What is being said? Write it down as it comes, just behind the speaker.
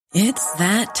It's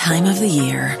that time of the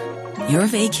year. Your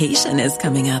vacation is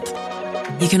coming up.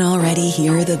 You can already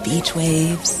hear the beach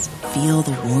waves, feel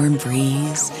the warm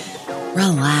breeze,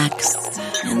 relax,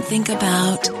 and think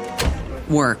about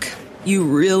work. You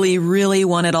really, really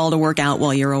want it all to work out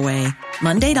while you're away.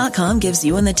 Monday.com gives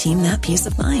you and the team that peace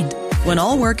of mind. When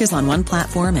all work is on one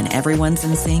platform and everyone's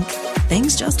in sync,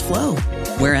 things just flow.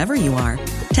 Wherever you are,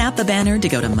 tap the banner to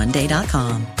go to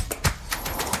Monday.com.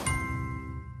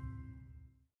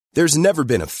 There's never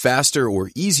been a faster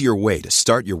or easier way to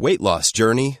start your weight loss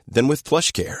journey than with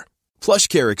PlushCare.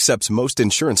 PlushCare accepts most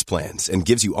insurance plans and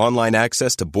gives you online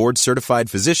access to board-certified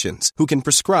physicians who can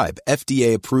prescribe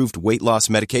FDA-approved weight loss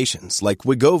medications like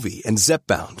Wegovy and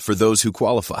Zepbound for those who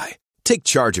qualify. Take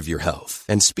charge of your health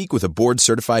and speak with a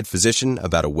board-certified physician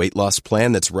about a weight loss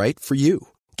plan that's right for you.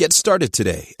 Get started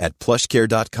today at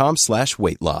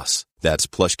plushcare.com/weight loss. That's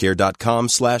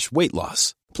plushcare.com/weight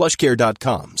loss.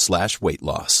 plushcare.com/weight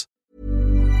loss.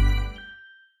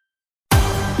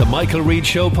 The Michael Reid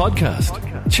Show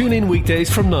podcast. Tune in weekdays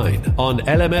from 9 on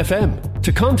LMFM.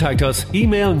 To contact us,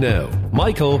 email now,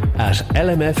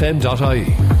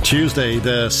 michael@lmfm.ie. Tuesday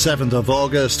the 7th of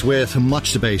August, with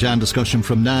much debate and discussion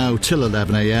from now till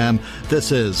 11am.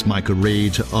 This is Michael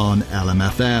Reid on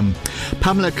LMFM.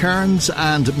 Pamela Kearns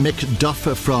and Mick Duff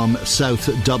from South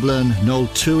Dublin, Noel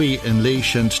Toohey in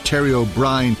Laois and Terry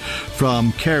O'Brien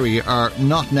from Kerry are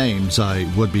not names I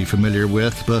would be familiar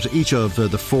with, but each of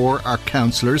the four are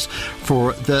councillors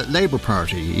for the Labour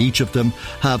Party. Each of them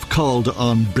have called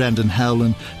on Brendan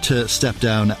Howlin to step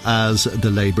down as the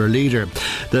Labour leader.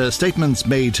 The statements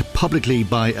made publicly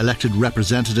by elected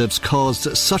representatives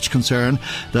caused such concern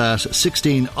that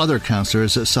 16 other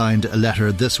councillors signed a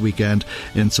letter this weekend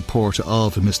in support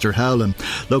of Mr Howlin.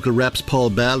 Local reps Paul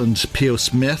Bell and Pio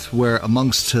Smith were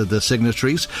amongst the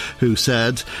signatories, who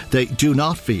said they do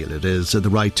not feel it is the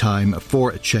right time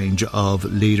for a change of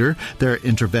leader. Their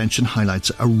intervention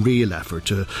highlights a real effort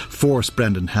to force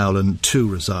Brendan Howlin to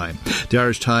resign. The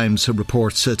Irish Times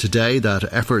reports today that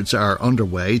efforts are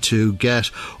underway to get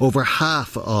over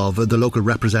half of the local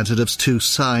representatives to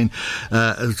sign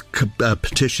a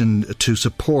petition to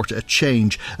support a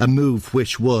change, a move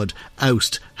which would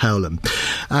oust Howlin.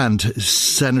 And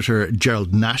Senator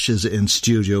Gerald Nash is in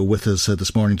studio with us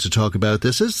this morning to talk about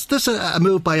this. Is this a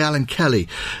move by Alan Kelly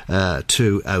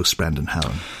to oust Brendan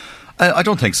Howlin? I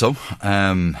don't think so.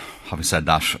 Having said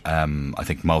that, I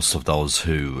think most of those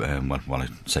who, when I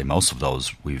say most of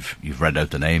those, you've read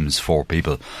out the names, 4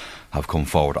 people have come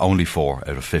forward, only 4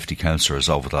 out of 50 councillors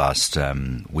over the last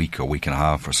week or week and a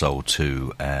half or so,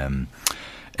 to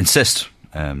insist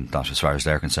that as far as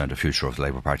they're concerned, the future of the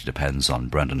Labour Party depends on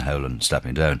Brendan Howlin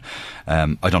stepping down.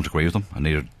 I don't agree with them, and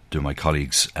neither do my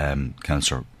colleagues,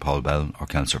 Councillor Paul Bell or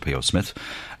Councillor Pio Smith.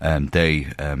 They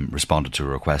responded to a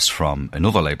request from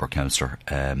another Labour councillor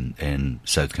in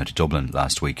South County Dublin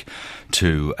last week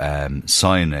to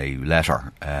sign a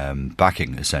letter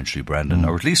backing essentially Brendan,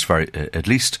 or at least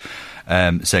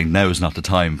saying now is not the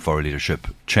time for a leadership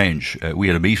change. We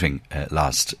had a meeting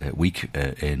last week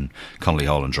in Connolly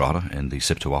Hall in Drogheda in the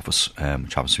SIPTO office,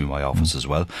 which happens to be my office as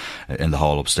well, in the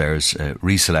hall upstairs,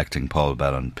 reselecting Paul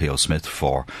Bell and Pio Smith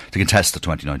to contest the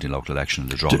 2019 local election in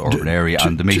the Drogheda urban area,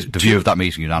 and the view of that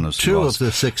meeting unanimously was 2 of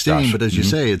the 16, but as you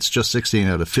say, it's just 16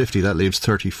 out of 50. That leaves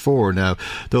 34. Now,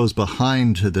 those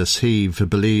behind this heave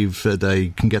believe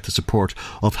they can get the support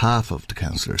of half of the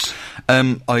councillors.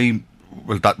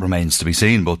 Well, that remains to be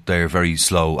seen, but they're very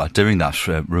slow at doing that.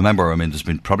 Remember, there's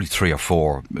been probably 3 or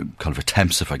 4 kind of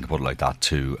attempts, if I can put it like that,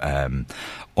 to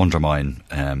undermine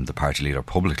the party leader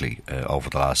publicly over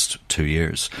the last 2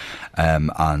 years.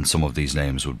 And some of these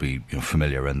names would be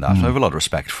familiar in that. I have a lot of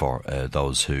respect for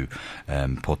those who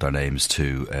put their names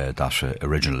to that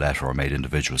original letter or made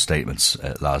individual statements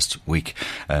last week.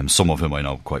 Some of whom I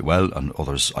know quite well, and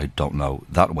others I don't know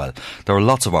that well. There are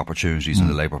lots of opportunities in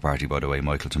the Labour Party, by the way,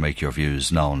 Michael, to make your views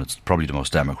known. It's probably the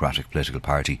most democratic political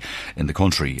party in the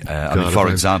country. For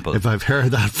example, if I've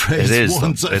heard that phrase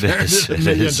once, it is,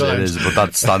 but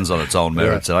that stands on its own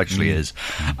merits. It actually is.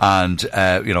 And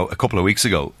a couple of weeks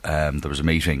ago, there was a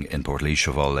meeting in Portlaoise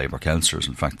of all Labour councillors.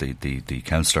 In fact, the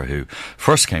councillor who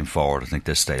first came forward, I think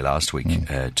this day last week,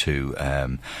 to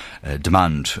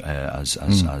demand,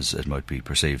 as it might be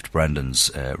perceived,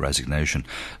 Brendan's resignation,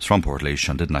 is from Portlaoise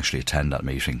and didn't actually attend that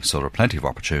meeting. So there are plenty of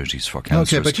opportunities for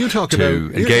councillors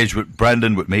to engage with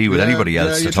Brendan, with me, with anybody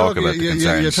else to talk about the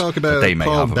concerns you talk about that they may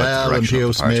Paul have about Bell the direction and Pio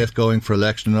of the party. Smith going for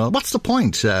election and all. What's the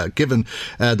point, given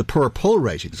the poor poll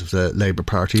ratings of the Labour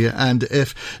Party, and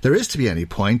if there there is to be any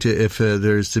point, if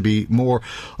there's to be more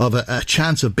of a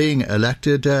chance of being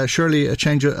elected, surely a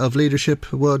change of leadership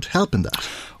would help in that.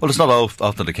 Well, it's not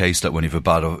often the case that when you have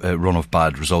a run of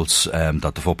bad results,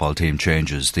 that the football team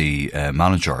changes the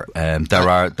manager. And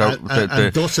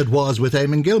thus it was with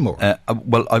Eamon Gilmore.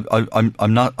 Well,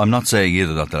 I'm not saying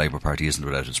either that the Labour Party isn't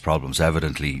without its problems.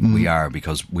 Evidently, we are,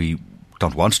 because we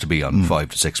don't want to be on 5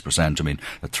 to 6%. I mean,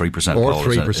 a 3%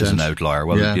 poll is an outlier.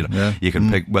 Well, you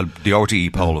can pick. Well, the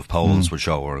RTE poll of polls would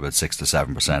show we're about 6 to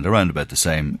 7%, around about the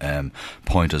same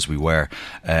point as we were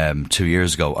 2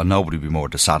 years ago, and nobody would be more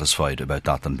dissatisfied about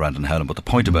that than Brendan Howlin. But the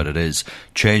point about it is,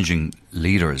 changing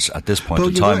leaders at this point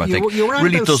in time, I think,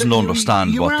 really doesn't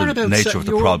understand what the nature of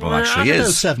the problem actually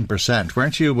is. About 7%,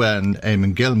 weren't you, when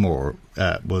Eamon Gilmore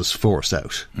was forced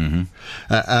out?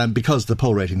 And because the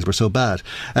poll ratings were so bad.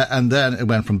 And then it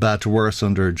went from bad to worse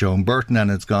under Joan Burton,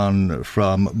 and it's gone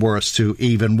from worse to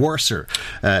even worser,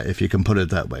 if you can put it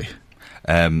that way.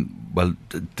 Well,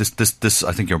 this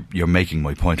I think you're making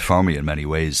my point for me in many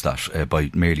ways, that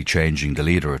by merely changing the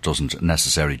leader, it doesn't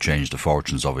necessarily change the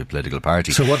fortunes of a political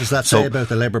party. So what does that say about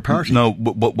the Labour Party? No,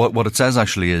 what it says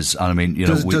actually is, and I mean,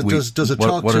 does it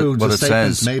talk to the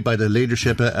statements made by the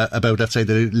leadership about, let's say,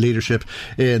 the leadership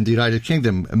in the United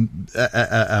Kingdom,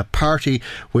 a party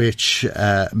which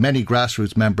many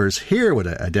grassroots members here would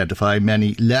identify,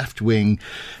 many left-wing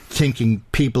thinking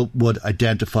people would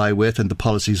identify with, and the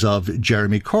policies of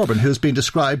Jeremy Corbyn, who's been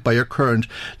described by your current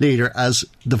leader as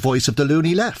the voice of the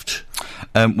loony left?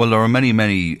 Well, there are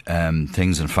many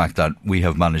things, in fact, that we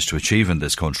have managed to achieve in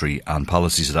this country, and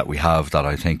policies that we have that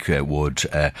I think would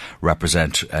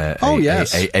represent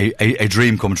a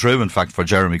dream come true, in fact, for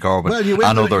Jeremy Corbyn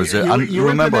and others. You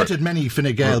implemented many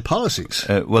Fine Gael policies.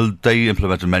 Well, they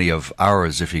implemented many of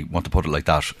ours, if you want to put it like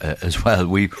that, as well.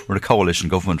 We were a coalition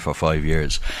government for 5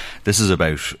 years. This is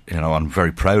about, I'm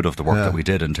very proud of the work that we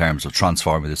did in terms of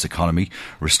transforming this economy,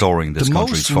 restoring this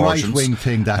country's fortunes. The most right-wing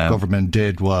thing that government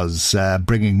did was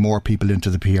bringing more people into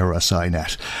the PRSI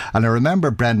net. And I remember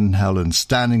Brendan Howlin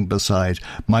standing beside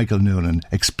Michael Noonan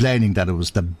explaining that it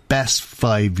was the best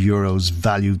 €5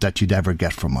 value that you'd ever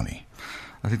get for money.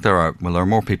 I think there are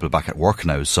more people back at work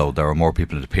now, so there are more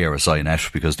people in the PRSI net,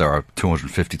 because there are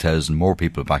 250,000 more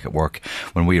people back at work.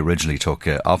 When we originally took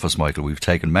office, Michael, we've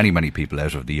taken many people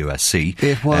out of the USC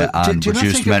and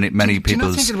reduced many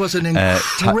people's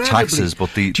taxes.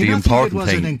 But the important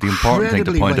thing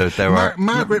to point out there are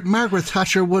Margaret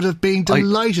Thatcher would have been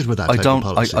delighted with that type of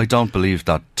policy. I don't believe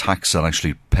that tax and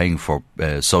actually paying for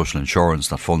social insurance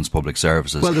that funds public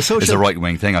services is a right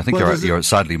wing thing. I think you're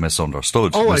sadly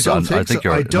misunderstood. I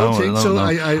don't think so.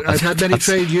 I've had many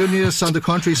trade unionists on the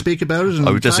country speak about it.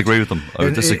 I would disagree with them. I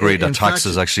would disagree that tax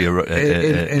is actually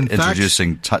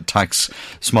introducing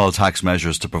small tax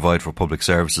measures to provide for public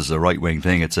services is a right wing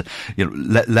thing. It's a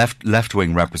left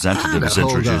wing representatives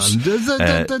introduce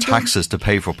taxes to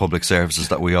pay for public services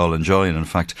that we all enjoy, and in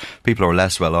fact, people are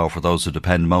less well off for those who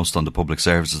depend most on the public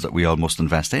services that we all must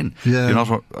invest in. Yeah. Do you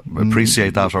not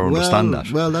appreciate that or understand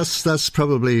that? Well, that's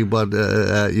probably what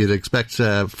you'd expect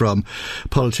from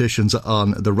politicians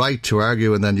on the right to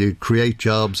argue, and then you create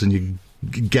jobs and you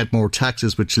get more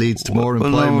taxes, which leads to more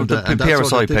employment. The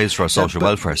PRSI pays for our social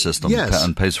welfare system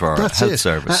and pays for our health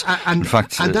service. In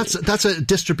fact, that's a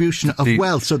distribution of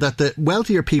wealth, so that the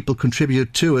wealthier people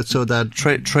contribute to it. So that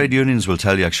trade unions will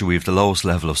tell you actually we have the lowest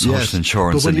level of social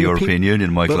insurance in the European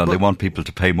Union, Michael, and they want people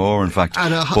to pay more. In fact,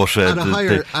 at a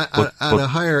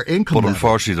higher income. But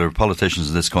unfortunately, there are politicians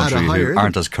in this country who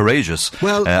aren't as courageous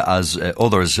as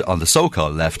others on the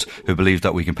so-called left, who believe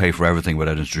that we can pay for everything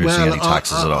without introducing any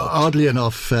taxes at all. Oddly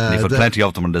enough, you've had plenty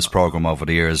of them in this programme over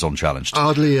the years, unchallenged.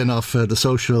 Oddly enough, the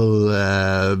social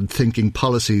thinking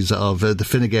policies of the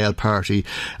Fine Gael party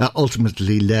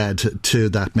ultimately led to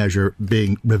that measure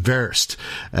being reversed,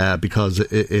 because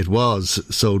it was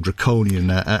so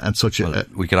draconian and such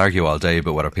we could argue all day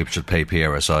about whether people should pay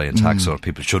PRSI and tax, or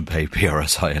people should pay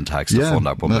PRSI and tax to fund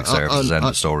our public services. End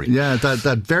of story. Yeah,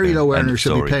 that very low earner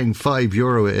should be paying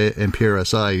 €5 in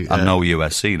PRSI. And no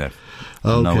USC now.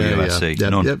 Okay, no USC.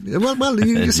 None. Well,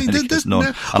 you see, none.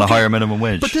 And a higher minimum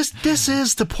wage. But this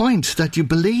is the point, that you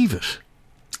believe it.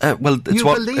 It's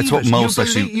what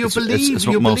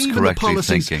most correctly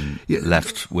thinking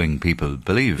left-wing people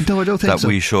believe. No, I don't think that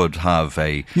we should have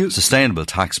a sustainable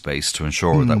tax base to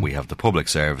ensure that we have the public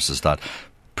services that,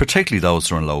 particularly those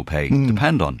who are in low pay,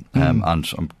 depend on. And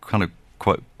I'm kind of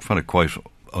quite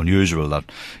unusual that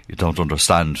you don't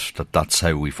understand that that's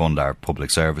how we fund our public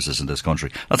services in this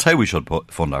country. That's how we should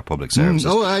fund our public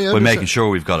services, by making sure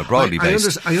we've got a broadly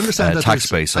based tax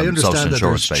base and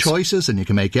self-insurance base. Choices, and you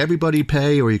can make everybody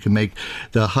pay, or you can make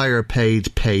the higher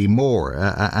paid pay more,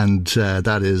 and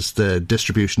that is the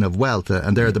distribution of wealth,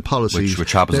 and they're the policies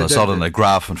which happens. I saw it on a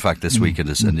graph, in fact, this week in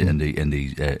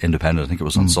the Independent, I think it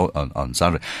was on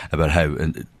Saturday, about how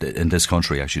in this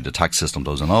country actually the tax system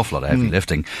does an awful lot of heavy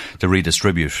lifting to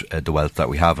redistribute the wealth that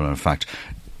we have, and in fact,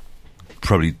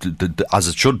 probably as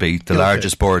it should be, the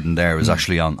largest burden there is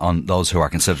actually on those who are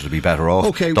considered to be better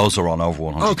off, those who are on over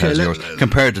 100,000 euros,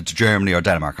 compared to Germany or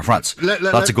Denmark or France.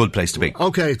 That's a good place to be.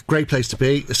 Okay, great place to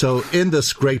be. So in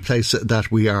this great place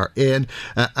that we are in,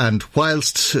 and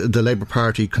whilst the Labour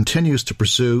Party continues to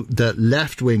pursue the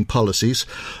left-wing policies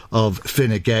of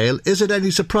Fine Gael, is it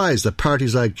any surprise that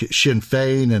parties like Sinn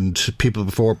Féin and People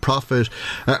Before Profit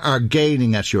are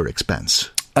gaining at your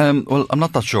expense? Well, I'm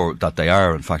not that sure that they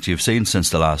are. In fact, you've seen since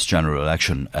the last general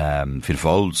election, Fianna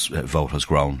Fáil's vote has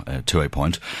grown to a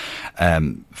point.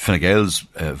 Fine Gael's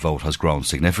vote has grown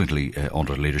significantly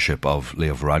under the leadership of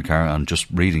Leo Varadkar. And just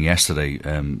reading yesterday,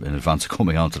 in advance of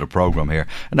coming onto the programme here,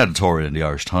 an editorial in the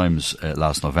Irish Times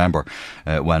last November,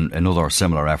 when another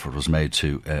similar effort was made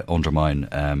to undermine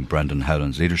Brendan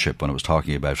Howland's leadership, when it was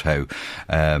talking about how,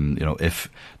 if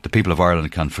the people of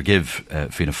Ireland can forgive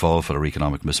Fianna Fáil for their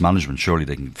economic mismanagement, surely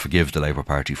they can forgive the Labour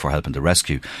Party for helping to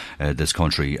rescue this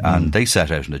country. And they set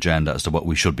out an agenda as to what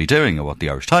we should be doing, or what the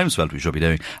Irish Times felt we should be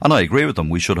doing. And I agree with them.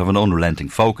 We should have an unrelenting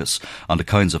focus on the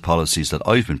kinds of policies that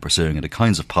I've been pursuing, and the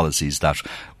kinds of policies that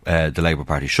the Labour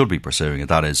Party should be pursuing, and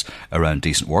that is around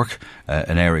decent work,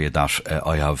 an area that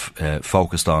I have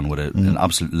focused on with an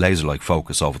absolute laser-like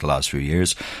focus over the last few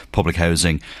years. Public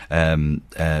housing,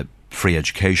 free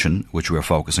education, which we're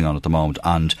focusing on at the moment,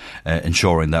 and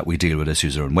ensuring that we deal with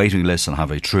issues around waiting lists and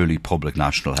have a truly public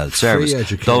national health service.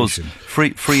 Those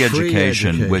free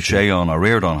education, which Aodhán Ó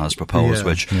Ríordáin has proposed,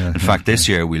 which in fact this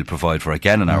year we'll provide for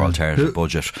again in our alternative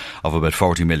budget of about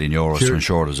 40 million euros to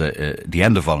ensure there's the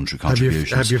end of voluntary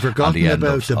contributions. Have you forgotten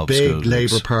about the big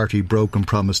Labour Party broken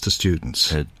promise to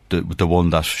students? The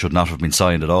one that should not have been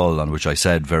signed at all, and which I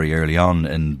said very early on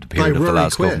in the period of the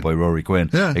last government by Rory Quinn.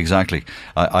 Yeah. Exactly.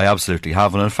 I absolutely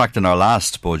have. And in fact, in our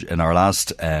last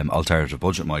alternative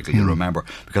budget, Michael, you'll remember,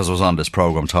 because I was on this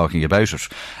programme talking about it,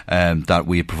 that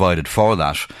we provided for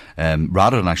that,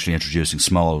 rather than actually introducing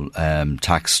small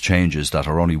tax changes that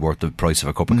are only worth the price of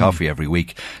a cup of coffee every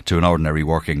week to an ordinary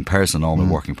working person,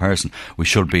 normal working person. We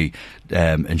should be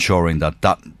ensuring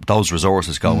that those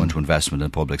resources go into investment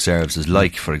in public services,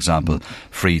 like, for example,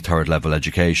 free third level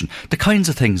education. The kinds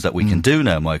of things that we can do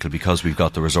now, Michael, because we've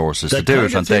got the resources to do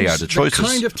it, and they are the choices. The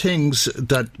kind of things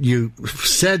that you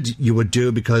said you would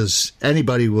do because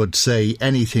anybody would say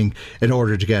anything in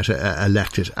order to get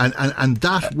elected. And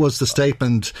that was the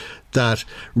statement that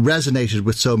resonated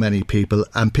with so many people,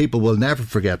 and people will never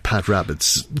forget Pat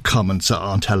Rabbitt's comments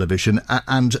on television,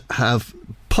 and have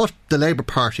put the Labour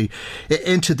Party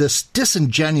into this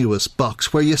disingenuous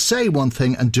box where you say one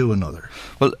thing and do another.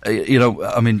 Well, a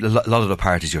lot of the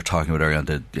parties you're talking about are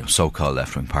the so-called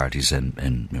left-wing parties in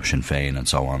Sinn Féin and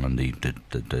so on, and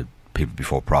the People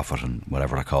Before Profit and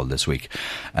whatever they're called this week,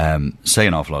 say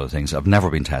an awful lot of things. I've never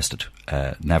been tested.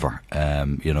 Never.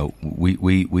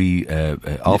 We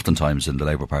oftentimes in the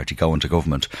Labour Party go into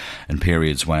government in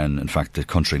periods when, in fact, the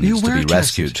country needs to be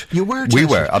rescued. You were tested. We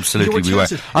were, absolutely, we were.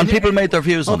 And people made their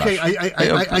views on that.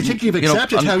 I think you've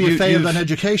accepted how you failed on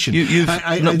education.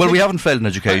 We haven't failed in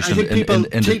education in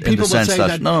the sense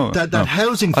that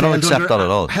housing failed. I don't accept that at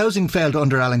all. Housing failed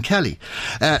under Alan Kelly,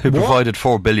 who provided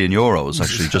 €4 billion,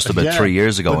 actually, just about 3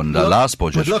 years ago in the last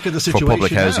budget for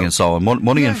public housing and so on.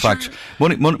 Money.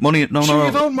 So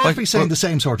Yvonne Murphy saying the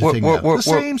same sort of thing now. The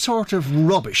same sort of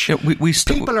rubbish. Yeah,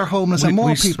 people are homeless and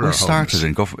more people are homeless. We started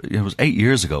in government, it was 8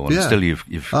 years ago, and still you've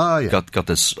got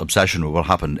this obsession with what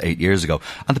happened 8 years ago.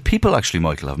 And the people actually,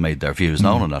 Michael, have made their views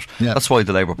known on that. Yeah. That's why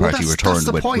the Labour Party returned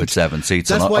with 7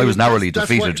 seats. And I was narrowly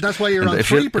defeated. That's why you're on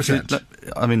 3%.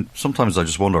 I mean, sometimes I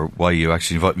just wonder why you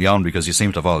actually invite me on, because you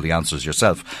seem to have all the answers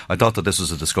yourself. I thought that this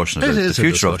was a discussion about the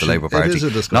future of the Labour Party,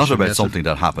 not about something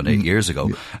that happened 8 years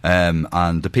ago.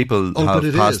 And the people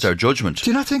have passed their judgment. Do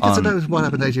you not think it's about what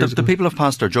happened 8 years ago? The people have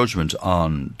passed their judgment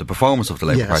on the performance of the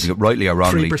Labour Party, rightly or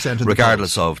wrongly,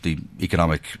 regardless of the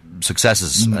economic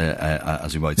successes,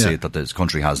 as we might say, that this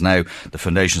country has now, the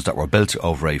foundations that were built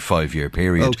over a 5-year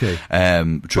period,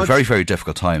 through very, very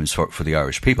difficult times for the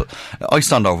Irish people. I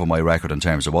stand over my record in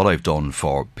terms of what I've done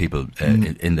for people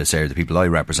in this area, the people I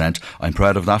represent. I'm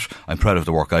proud of that. I'm proud of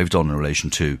the work I've done in relation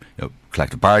to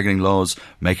collective bargaining laws,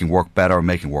 making work better,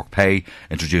 making work pay,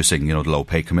 introducing, the low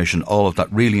pay commission, all of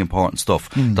that really important stuff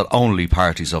that only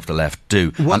parties of the left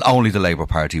do, and only the Labour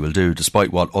Party will do,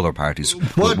 despite what other parties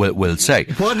will say.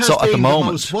 So at the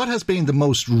moment, what has been the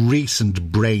most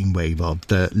recent brainwave of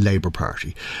the Labour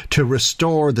Party to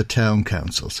restore the town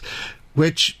councils,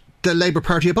 which the Labour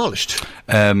Party abolished?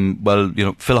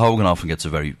 Phil Hogan often gets a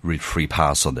very free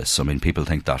pass on this. I mean, people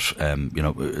think that,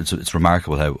 it's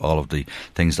remarkable how all of the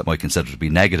things that might consider to be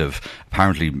negative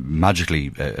apparently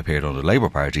magically appeared under the Labour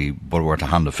Party, but were at the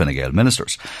hand of Fine Gael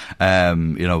ministers.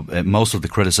 Most of the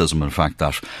criticism, in fact,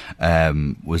 that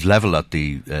was levelled at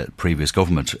the previous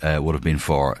government would have been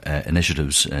for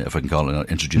initiatives, if I can call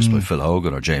it, introduced by Phil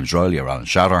Hogan or James Riley or Alan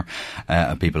Shatter,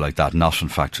 and people like that, not, in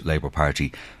fact, Labour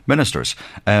Party ministers.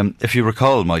 If you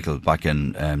recall, Michael, back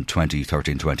in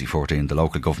 2013, 2014, the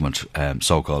Local Government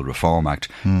so-called Reform Act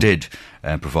did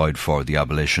provide for the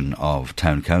abolition of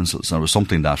town councils. And it was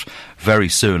something that very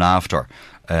soon after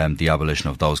the abolition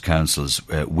of those councils,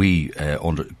 we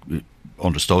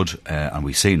understood and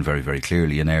we've seen very, very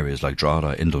clearly in areas like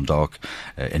Drogheda, in Dundalk,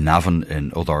 in Navan,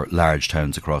 in other large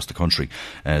towns across the country,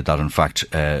 that in fact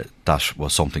that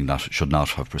was something that should not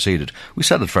have proceeded. We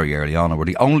said it very early on, and we're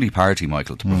the only party,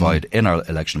 Michael, to provide in our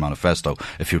election manifesto,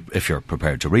 if you're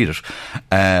prepared to read it,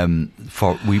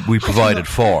 we provided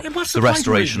for the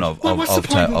restoration of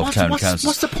town councils.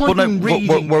 What's the point in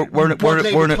reading we're in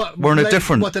a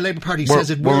different, what the Labour Party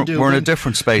says it will do? We're in a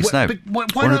different space now.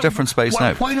 We're in a different space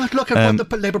now. Why not look at what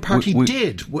the Labour Party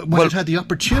did when it had the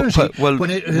opportunity?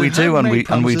 We do,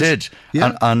 and we did.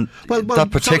 Yeah. And that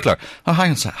particular... hang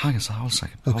on a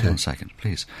second. Hold on a second,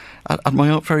 please. At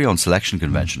my very own selection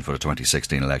convention for the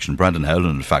 2016 election, Brendan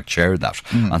Howland, in fact, chaired that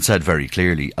and said very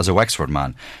clearly, as a Wexford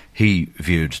man, he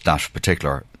viewed that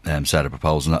particular set of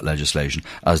proposals in that legislation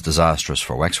as disastrous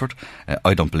for Wexford.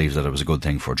 I don't believe that it was a good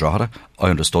thing for Drogheda. I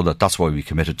understood that. That's why we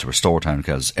committed to restore town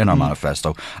councils in our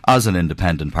manifesto as an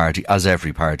independent party, as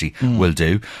every party will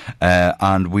do.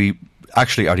 And we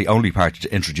actually are the only party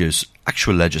to introduce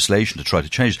actual legislation to try to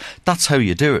change it. That's how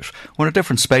you do it. We're in a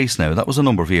different space now. That was a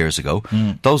number of years ago.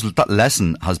 That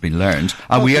lesson has been learned,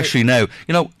 and we actually now,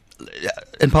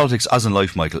 in politics, as in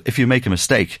life, Michael, if you make a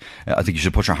mistake, I think you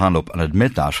should put your hand up and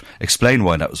admit that, explain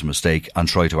why that was a mistake, and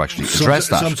try to actually address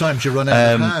that. Sometimes you run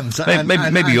out of hands.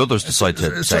 Maybe others decide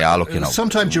to say,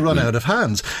 sometimes you run out of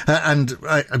hands. And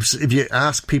if you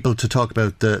ask people to talk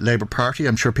about the Labour Party,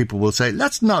 I'm sure people will say,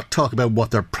 let's not talk about what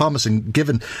they're promising,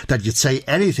 given that you'd say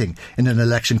anything in an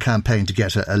election campaign to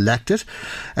get elected.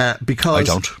 Because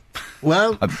I don't.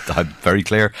 Well, I'm very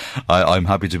clear. I'm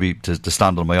happy to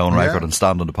stand on my own record and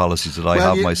stand on the policies that I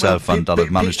have myself and that I've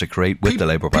managed to create with the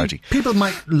Labour Party. People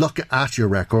might look at your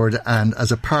record and as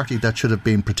a party that should have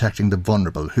been protecting the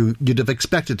vulnerable, who you'd have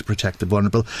expected to protect the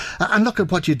vulnerable, and look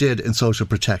at what you did in social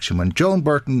protection. When Joan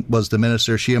Burton was the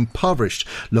minister, she impoverished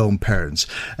lone parents,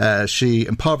 she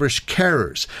impoverished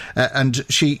carers, and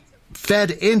she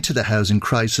fed into the housing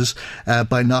crisis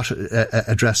by not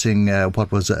addressing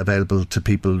what was available to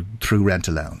people through rent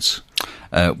allowance.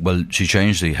 Well, she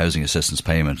changed the housing assistance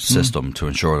payment system to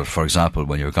ensure that, for example,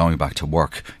 when you're going back to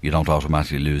work, you don't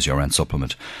automatically lose your rent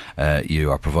supplement.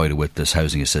 You are provided with this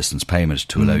housing assistance payment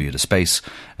to allow you the space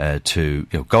to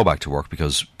go back to work,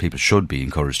 because people should be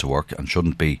encouraged to work and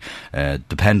shouldn't be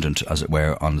dependent, as it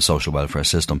were, on the social welfare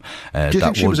system.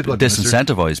 That would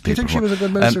disincentivise people. Do you think she was a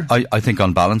good minister? I think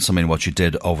on balance, I mean, what she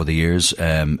did over the years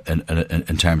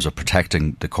in terms of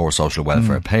protecting the core social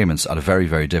welfare payments at a very,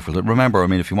 very difficult... Remember, I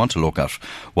mean, if you want to look at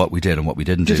what we did and what we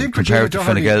didn't do, compare it to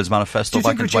Fine Gael's manifesto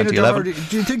back in 2011.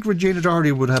 Do you think Regina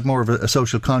Doherty would have more of a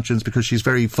social conscience because she's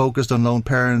very focused on lone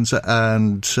parents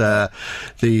and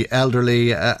the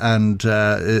elderly and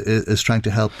is trying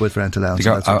to help with rent allowance?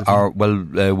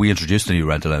 We introduced a new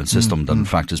rent allowance system that in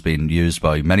fact has been used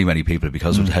by many, many people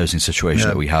because of the housing situation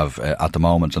that we have at the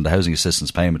moment, and the housing assistance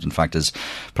payment in fact is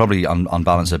probably on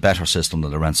balance a better system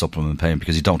than the rent supplement payment,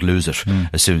 because you don't lose it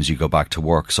as soon as you go back to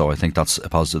work. So I think that's a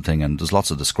positive thing, and there's lots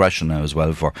of discretion now as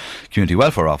well for community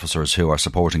welfare officers who are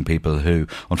supporting people who,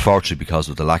 unfortunately, because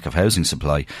of the lack of housing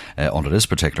supply under this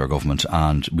particular government,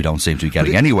 and we don't seem to be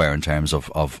getting anywhere in terms of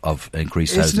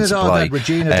increased housing supply. Isn't it odd that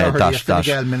Regina Doherty, a Fine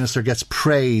Gael minister, gets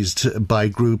praised by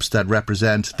groups that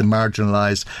represent the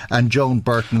marginalised, and Joan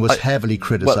Burton was heavily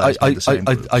criticised by the same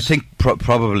groups? I think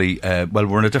probably,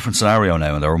 we're in a different scenario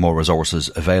now, and there are more resources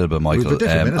available, Michael,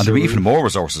 and there be even more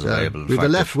resources available. With the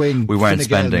left-wing we weren't Fine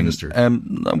Gael spending. minister.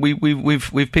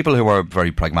 We've people who are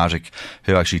very pragmatic,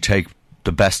 who actually take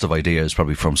the best of ideas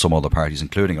probably from some other parties,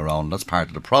 including our own. That's part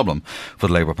of the problem for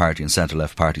the Labour Party and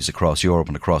centre-left parties across Europe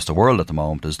and across the world at the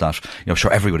moment, is that,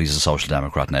 sure, everybody's a Social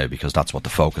Democrat now because that's what the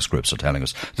focus groups are telling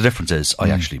us. The difference is I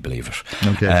actually believe it.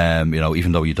 Okay.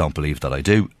 Even though you don't believe that I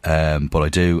do, but I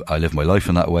do. I live my life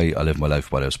in that way. I live my life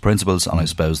by those principles, and I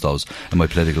espouse those in my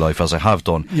political life, as I have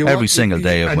done every single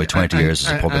day of my 20 years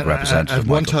as a public representative. At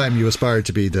one time you aspired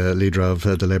to be the leader of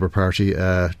the Labour Party.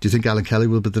 Do you think Alan Kelly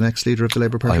will be the next leader of the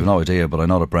Labour Party? I have no idea, but I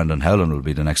know that Brendan Howlin will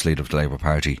be the next leader of the Labour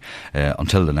Party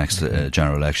until the next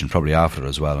general election, probably after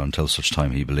as well, until such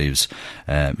time he believes,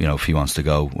 if he wants to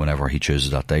go whenever he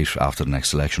chooses that date after the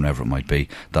next election, whenever it might be,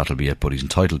 that'll be it. But he's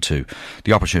entitled to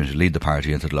the opportunity to lead the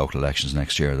party into the local elections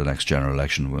next year, the next general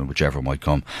election, whichever might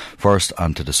come first,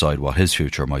 and to decide what his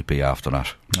future might be after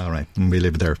that. All right, and we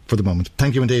leave it there for the moment.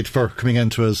 Thank you indeed for coming in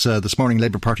to us this morning,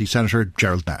 Labour Party Senator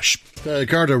Gerald Nash. The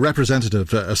Garda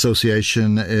Representative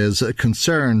Association is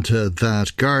concerned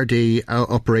that Gardaí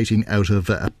operating out of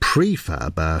a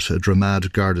prefab at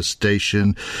Dramad Garda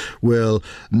Station will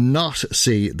not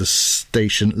see the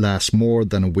station last more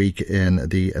than a week in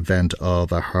the event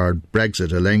of a hard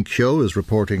Brexit. Elaine Keogh is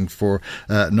reporting for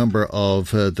a number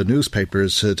of the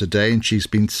newspapers today, and she's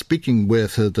been speaking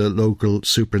with the local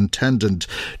superintendent,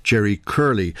 Jerry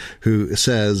Curley, who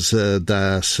says that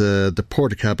the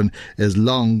Portakabin is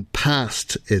long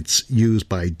past its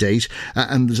use-by date,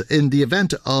 and in the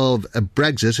event of a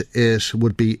Brexit, it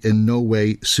would be in no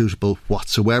way suitable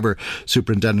whatsoever.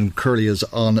 Superintendent Curley is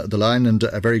on the line, and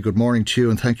a very good morning to you,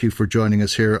 and thank you for joining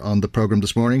us here on the programme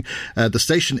this morning. The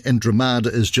station in Dramad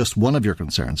is just one of your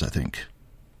concerns, I think.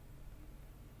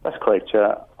 That's correct,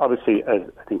 yeah. Obviously, as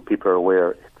I think people are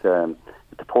aware, it's the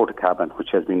Portakabin, which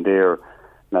has been there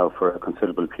now for a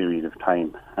considerable period of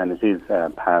time, and it is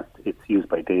past its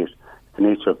use-by date. The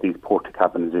nature of these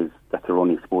Portakabins is that they're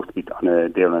only supposed to be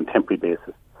there on a temporary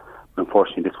basis. But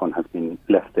unfortunately, this one has been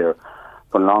left there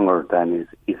for longer than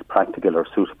is practical or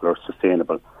suitable or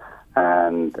sustainable.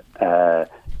 And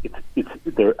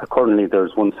currently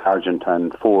there's one sergeant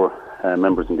and 4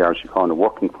 members in Garda Síochána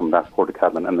working from that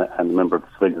Portakabin and a member of the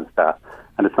civilian staff,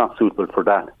 and it's not suitable for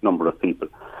that number of people.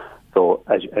 So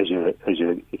as you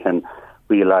can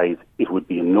realise, it would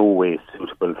be in no way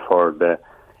suitable for the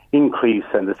increase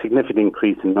and the significant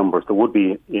increase in numbers that would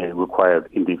be required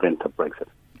in the event of Brexit.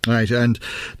 Right, and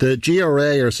the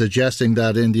GRA are suggesting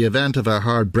that in the event of a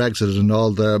hard Brexit and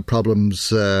all the problems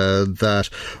that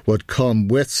would come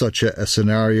with such a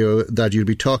scenario, that you'd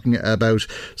be talking about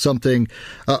something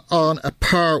on a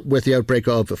par with the outbreak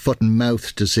of foot and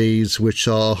mouth disease, which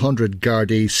saw 100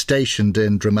 Gardaí stationed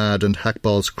in Dramad and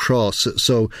Hackballs Cross.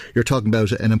 So you're talking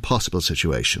about an impossible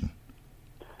situation.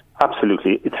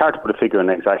 Absolutely. It's hard to put a figure on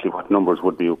exactly what numbers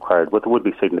would be required, but they would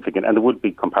be significant, and they would be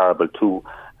comparable to,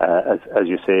 as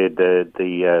you say,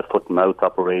 the foot and mouth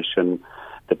operation,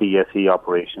 the BSE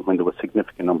operation, when there were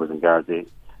significant numbers in Gardaí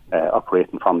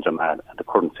operating from Dramad, and the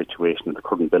current situation in the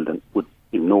current building would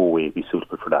in no way be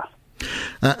suitable for that.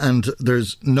 And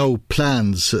there's no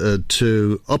plans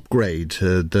to upgrade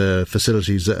the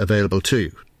facilities available to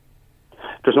you?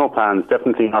 There's no plans,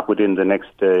 definitely not within the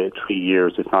next 3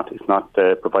 years. It's not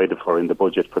provided for in the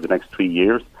budget for the next 3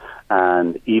 years.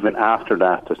 And even after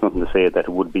that, there's nothing to say that it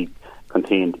would be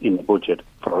contained in the budget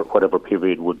for whatever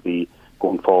period would be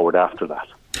going forward after that.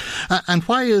 And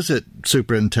why is it,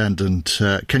 Superintendent,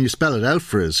 can you spell it out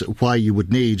for us, why you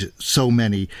would need so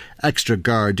many extra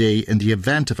Gardaí in the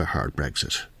event of a hard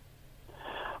Brexit?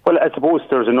 Well, I suppose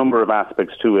there's a number of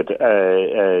aspects to it.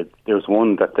 There's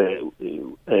one that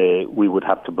we would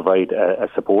have to provide a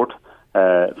support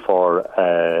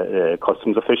for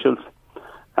customs officials.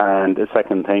 And the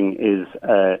second thing is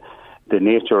the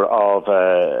nature of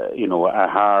a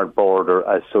hard border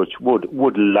as such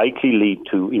would likely lead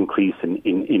to increase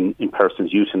in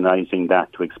persons utilising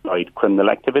that to exploit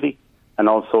criminal activity and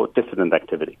also dissident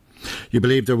activity. You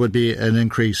believe there would be an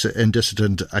increase in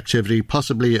dissident activity,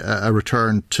 possibly a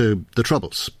return to the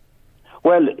Troubles?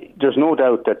 Well, there's no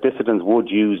doubt that dissidents would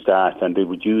use that, and they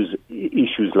would use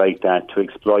issues like that to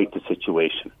exploit the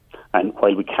situation. And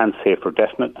while we can't say for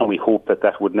definite, and we hope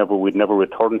that would never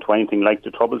return to anything like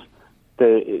the Troubles,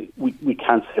 we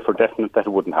can't say for definite that it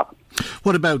wouldn't happen.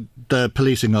 What about the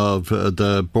policing of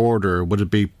the border? Would it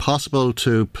be possible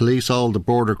to police all the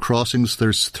border crossings?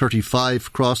 There's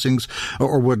 35 crossings,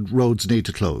 or would roads need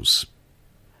to close?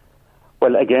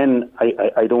 Well, again,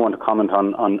 I don't want to comment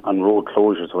on road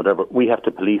closures or whatever. We have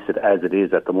to police it as it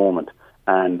is at the moment.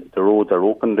 And the roads are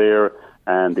open there,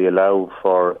 and they allow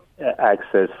for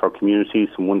access for communities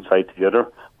from one side to the other,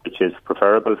 which is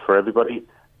preferable for everybody.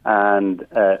 and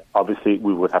obviously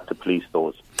we would have to police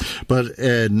those. But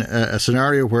in a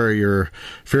scenario where you're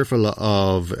fearful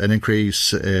of an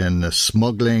increase in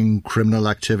smuggling, criminal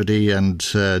activity and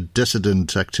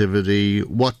dissident activity,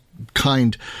 what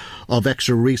kind of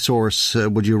extra resource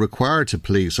would you require to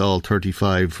police all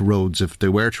 35 roads if they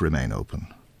were to remain open?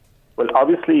 Well,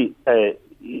 obviously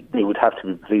they would have to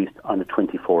be policed on a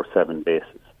 24/7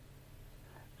 basis.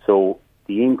 So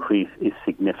the increase is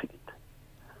significant.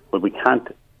 But we can't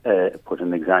put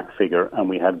an exact figure, and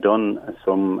we have done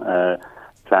some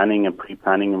planning and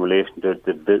pre-planning in relation to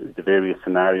the various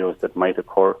scenarios that might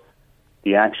occur.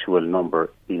 The actual number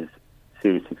is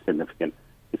seriously significant.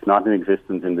 It's not in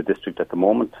existence in the district at the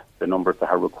moment. The numbers that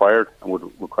are required and would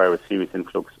require a serious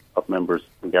influx of members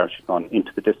from Garishcon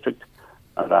into the district.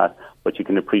 But you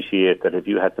can appreciate that if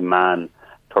you had to man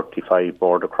 35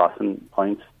 border crossing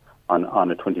points on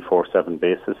a 24/7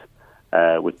 basis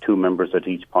with 2 members at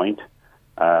each point,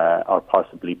 or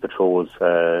possibly patrols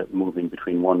moving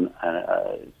between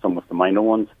some of the minor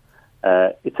ones,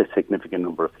 it's a significant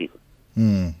number of people.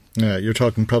 Yeah, you're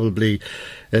talking probably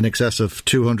in excess of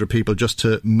 200 people just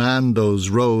to man those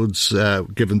roads,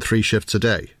 given 3 shifts a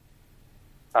day.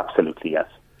 Absolutely, yes.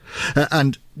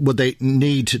 And would they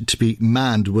need to be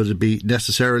manned? Would it be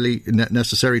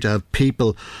necessary to have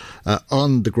people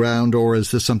on the ground, or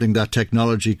is this something that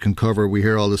technology can cover? We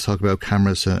hear all this talk about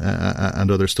cameras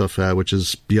and other stuff, which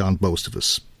is beyond most of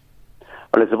us.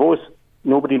 Well, I suppose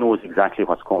nobody knows exactly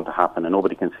what's going to happen, and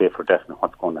nobody can say for definite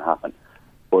what's going to happen.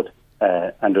 But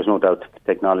and there's no doubt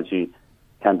technology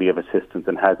can be of assistance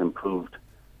and has improved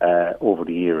over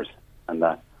the years, and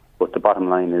that. But the bottom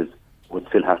line is, would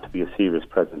still have to be a serious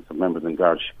presence of members in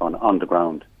Garishcon on the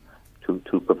ground to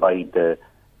provide the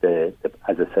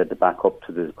as I said, the backup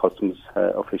to the customs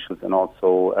officials, and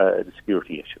also the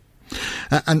security issue.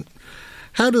 And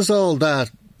how does all that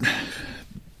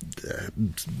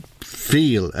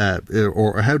feel,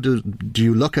 or how do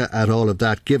you look at all of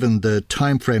that, given the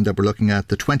time frame that we're looking at,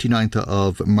 the 29th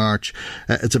of March?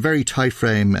 It's a very tight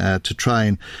frame to try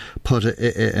and put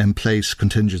in place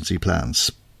contingency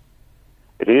plans.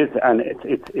 It is, and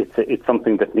it's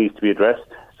something that needs to be addressed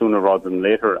sooner rather than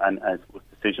later. And as with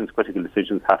decisions, critical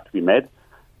decisions have to be made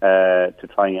to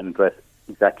try and address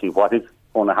exactly what is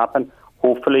going to happen.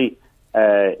 Hopefully,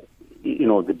 the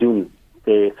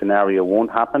doomsday scenario won't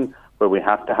happen, where we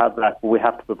have to have that. But we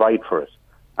have to provide for it,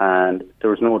 and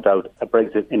there is no doubt a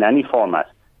Brexit in any format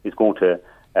is going to,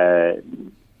 have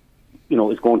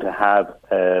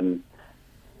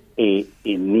a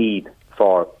need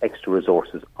for extra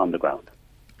resources on the ground.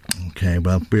 Okay,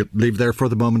 well, we'll leave there for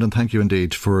the moment, and thank you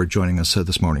indeed for joining us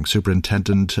this morning,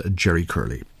 Superintendent Jerry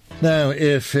Curley. Now,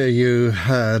 if you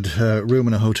had room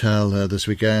in a hotel this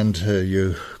weekend,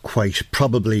 you quite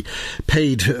probably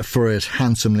paid for it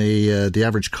handsomely. The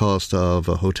average cost of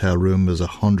a hotel room is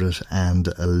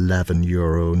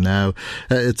 €111 now.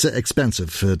 It's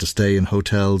expensive to stay in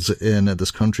hotels in this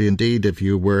country. Indeed, if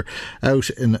you were out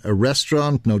in a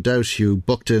restaurant, no doubt you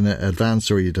booked in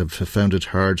advance, or you'd have found it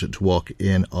hard to walk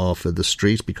in off the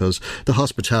street, because the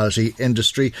hospitality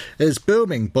industry is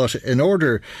booming. But in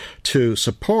order to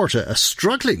support a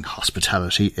struggling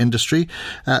hospitality industry,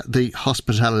 the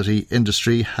hospitality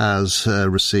industry has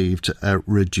received a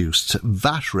reduced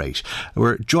VAT rate.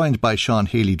 We're joined by Sean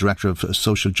Healy, Director of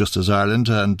Social Justice Ireland,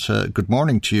 and good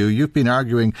morning to you. You've been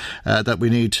arguing that we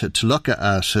need to look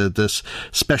at this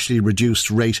specially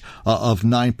reduced rate of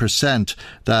 9%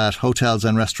 that hotels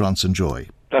and restaurants enjoy.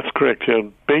 That's correct.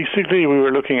 Basically, we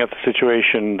were looking at the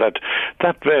situation that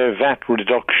VAT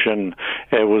reduction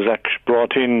was actually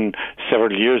brought in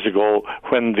several years ago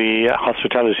when the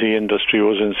hospitality industry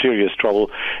was in serious trouble,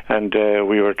 and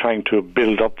we were trying to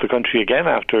build up the country again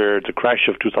after the crash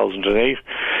of 2008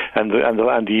 and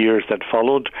the years that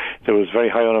followed. There was very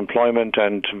high unemployment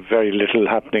and very little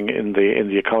happening in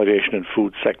the accommodation and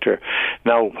food sector.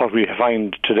 Now, what we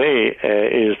find today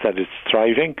is that it's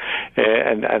thriving,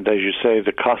 and as you say,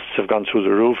 the costs have gone through the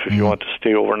roof if you want to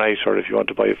stay overnight or if you want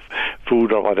to buy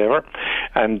food or whatever.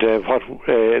 And what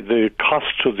the cost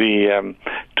to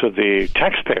the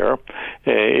taxpayer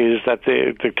is that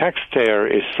the taxpayer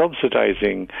is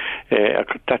subsidising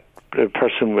that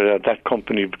person with that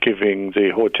company giving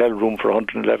the hotel room for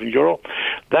 €111.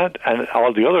 That and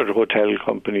all the other hotel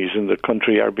companies in the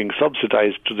country are being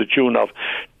subsidised to the tune of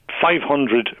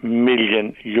 €500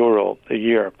 million a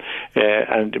year,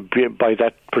 and by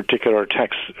that particular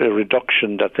tax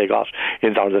reduction that they got,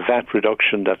 or the VAT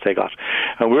reduction that they got.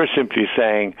 And we're simply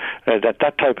saying that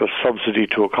type of subsidy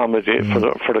to accommodate for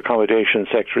the accommodation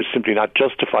sector is simply not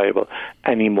justifiable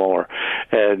anymore.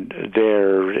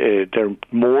 They're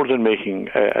more than making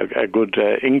a good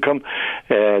income.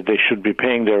 They should be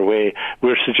paying their way.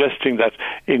 We're suggesting that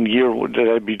that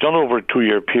it'd be done over a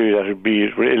 2-year period, that would be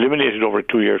eliminated over a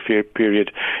 2-year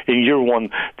period. In year one,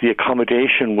 the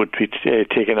accommodation would be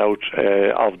taken out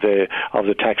of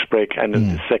the tax break, and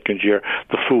in the second year,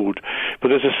 the food. But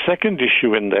there's a second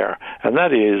issue in there, and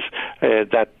that is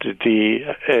that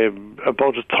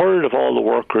about a third of all the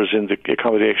workers in the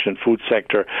accommodation and food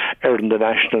sector earn the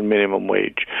national minimum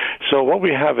wage. So what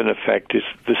we have in effect is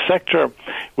the sector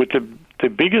with the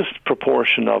biggest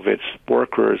proportion of its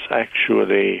workers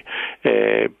actually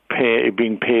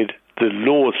being paid the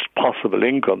lowest possible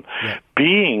income,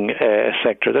 being a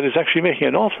sector that is actually making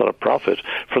an awful lot of profit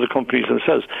for the companies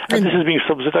themselves. And this is being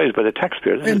subsidised by the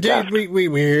taxpayers. Indeed, we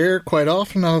hear quite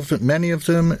often of many of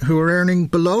them who are earning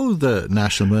below the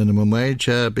national minimum wage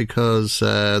because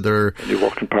they're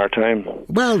working part-time.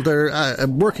 Well, they're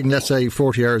working, let's say,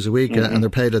 40 hours a week, and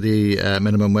they're paid at the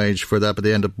minimum wage for that, but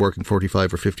they end up working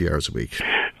 45 or 50 hours a week.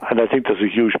 And I think there's a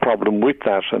huge problem with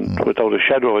that, and without a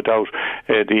shadow of a doubt,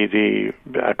 the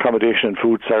accommodation and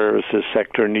food services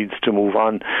sector needs to move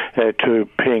on to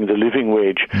paying the living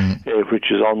wage,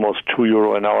 which is almost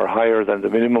 €2 an hour higher than the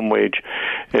minimum wage,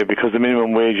 because the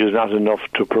minimum wage is not enough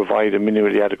to provide a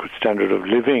minimally adequate standard of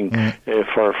living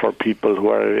for people who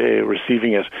are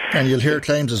receiving it. And you'll hear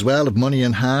claims as well of money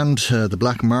in hand, the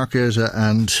black market,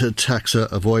 and tax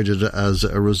avoided as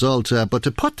a result. But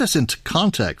to put this into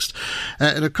context,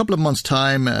 in a couple of months'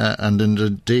 time, and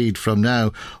indeed from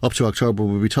now up to October,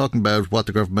 we'll be talking about what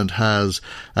the government has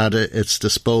at its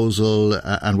disposal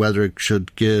and whether it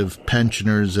should give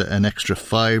pensioners an extra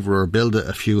 $5 or build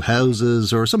a few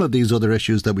houses or some of these other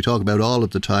issues that we talk about all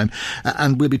of the time.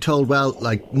 And we'll be told, well,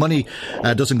 like, money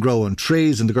doesn't grow on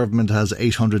trees, and the government has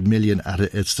 800 million at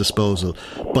its disposal.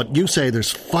 But you say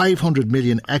there's 500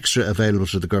 million extra available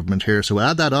to the government here. So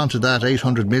add that onto that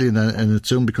 800 million and it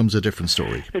soon becomes a different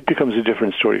story. It becomes a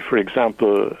different story. For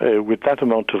example, with that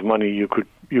amount of money, you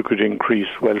could increase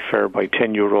welfare by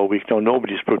 €10 a week. Now,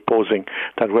 nobody's proposing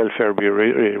that welfare be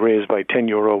raised by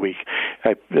 €10 a week.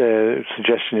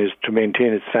 Suggestion is to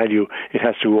maintain its value, it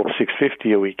has to go up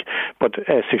 €6.50 a week, but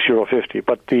 €6.50.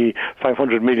 But the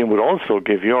 500 million would also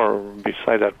give you, or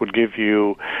beside that, would give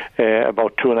you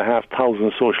about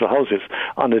 2,500 social houses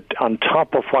on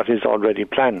top of what is already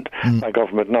planned by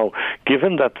government. Now,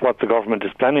 given that what the government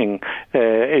is planning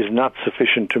is not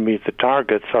sufficient to meet the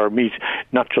targets, or meet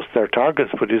not just their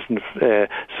targets, but isn't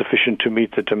sufficient to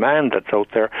meet the demand that's out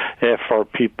there for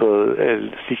people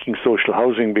seeking social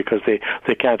housing because they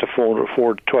can't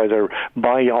afford to either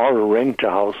buy or rent a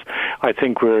house. I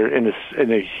think we're in a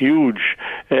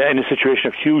situation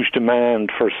of huge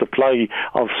demand for supply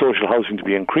of social housing to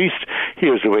be increased.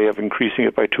 Here's a way of increasing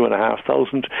it by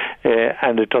 2,500,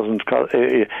 and it doesn't.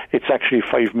 It's actually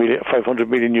 500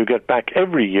 million you get back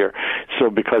every year. So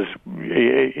because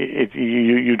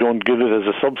you don't give it as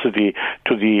a subsidy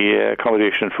to the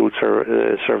accommodation and food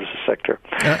services sector.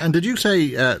 And did you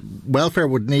say welfare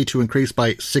would need to increase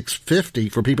by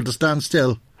 $6.50 for people to stand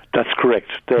still? That's correct.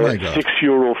 They're at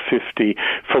 €6.50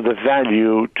 for the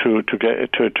value to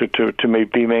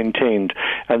be maintained,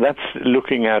 and that's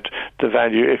looking at the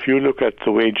value. If you look at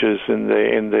the wages in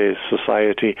the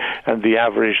society and the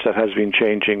average that has been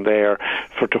changing there,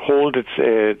 to hold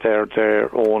their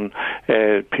own,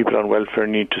 people on welfare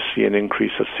need to see an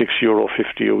increase of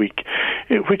 €6.50 a week,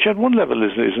 which at one level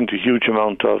isn't a huge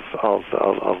amount of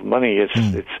money.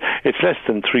 It's less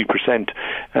than 3%,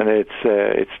 and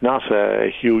it's not a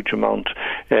huge amount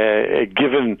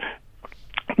given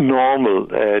normal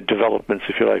developments,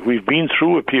 if you like. We've been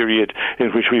through a period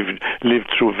in which we've lived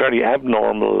through very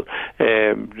abnormal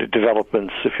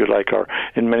developments, if you like, or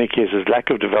in many cases lack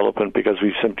of development because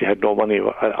we simply had no money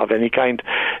of any kind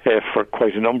for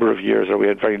quite a number of years, or we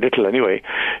had very little anyway.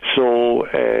 So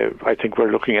I think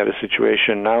we're looking at a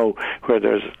situation now where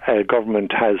there's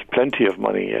government has plenty of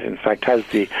money, in fact has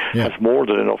more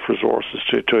than enough resources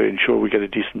to ensure we get a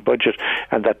decent budget,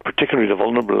 and that particularly the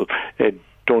vulnerable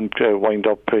don't wind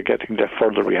up getting left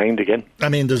further behind again. I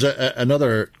mean, there's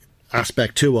another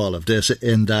aspect to all of this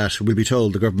in that we'll be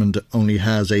told the government only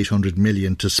has 800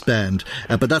 million to spend,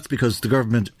 but that's because the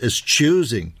government is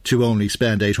choosing to only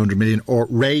spend 800 million or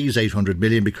raise 800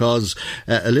 million because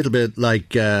a little bit like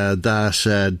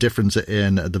that difference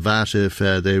in the VAT, if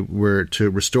they were to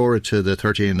restore it to the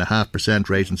 13.5%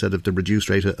 rate instead of the reduced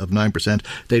rate of 9%,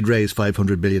 they'd raise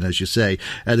 500 million, as you say.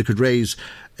 They could raise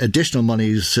additional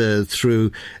monies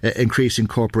through increasing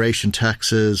corporation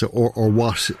taxes or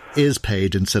what is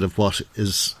paid instead of what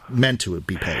is meant to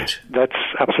be paid. That's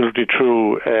absolutely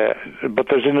true. But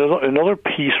there's another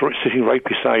piece sitting right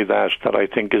beside that I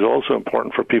think is also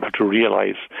important for people to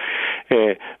realise.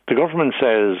 The government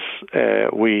says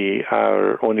we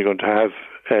are only going to have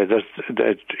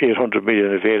that 800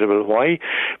 million available. Why?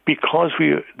 Because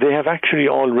they have actually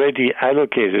already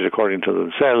allocated, according to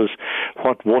themselves,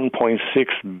 what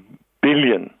 1.6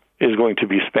 billion is going to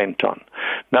be spent on.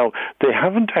 Now, they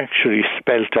haven't actually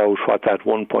spelt out what that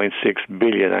 1.6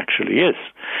 billion actually is.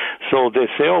 So they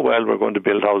say, oh, well, we're going to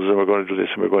build houses and we're going to do this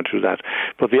and we're going to do that.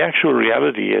 But the actual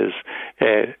reality is,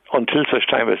 until such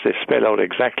time as they spell out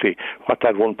exactly what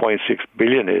that 1.6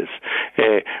 billion is,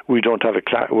 we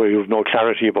have no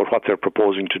clarity about what they're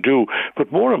proposing to do.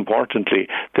 But more importantly,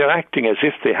 they're acting as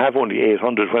if they have only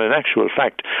 800, when in actual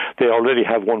fact, they already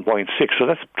have 1.6. So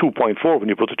that's 2.4 when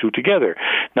you put the two together.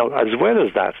 Now, as well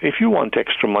as that, if you want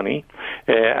extra money,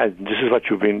 and this is what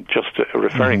you've been just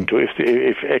referring to,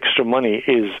 if extra money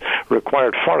is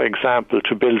required, for example,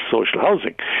 to build social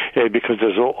housing, because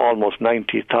there's almost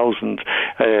 90,000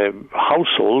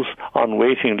 households on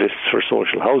waiting lists for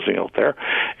social housing out there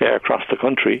across the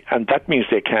country, and that means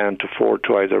they can't afford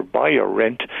to either buy or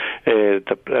rent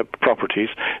the properties,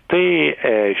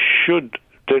 they should.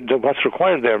 What's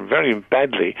required there very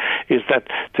badly is that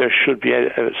there should be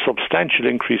a substantial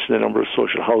increase in the number of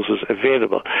social houses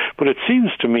available. But it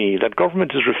seems to me that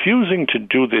government is refusing to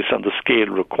do this on the scale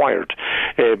required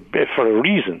for a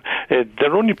reason.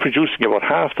 They're only producing about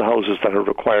half the houses that are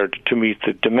required to meet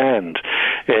the demand,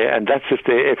 and that's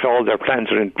if all their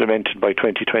plans are implemented by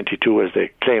 2022, as they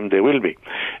claim they will be.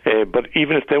 But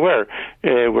even if they were,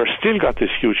 we're still got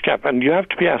this huge gap. And you have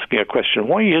to be asking a question,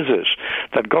 why is it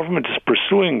that government is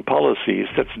pursuing policies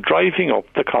that's driving up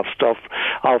the cost of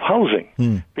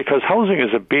housing? Because housing is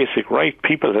a basic right.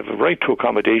 People have a right to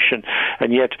accommodation,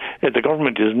 and yet the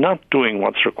government is not doing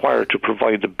what's required to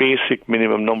provide the basic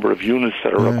minimum number of units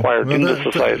that are required in the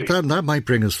society. That might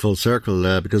bring us full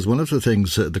circle, because one of the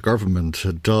things the government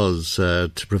does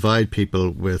to provide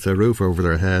people with a roof over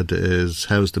their head is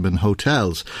house them in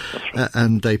hotels. Right.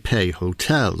 And they pay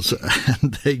hotels,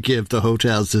 and they give the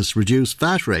hotels this reduced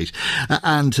VAT rate.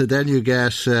 And then you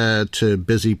get to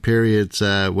busy periods,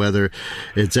 whether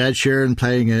it's Ed Sheeran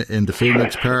playing in the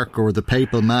Phoenix Park or the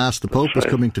Papal Mass, the Pope is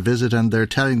coming to visit, and they're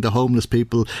telling the homeless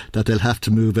people that they'll have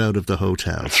to move out of the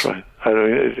hotels. That's right.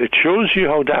 It shows you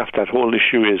how daft that whole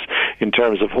issue is in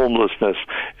terms of homelessness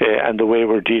and the way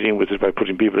we're dealing with it by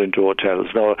putting people into hotels.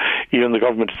 Now, even the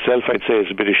government itself, I'd say, is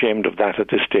a bit ashamed of that at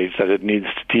this stage, that it needs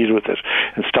to deal with it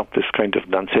and stop this kind of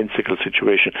nonsensical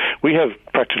situation. We have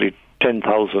practically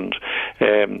 10,000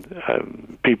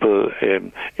 people,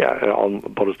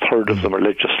 about a third of them, or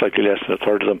just slightly less than a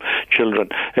third of them, children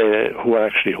who are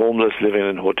actually homeless, living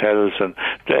in hotels and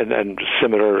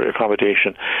similar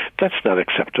accommodation. That's not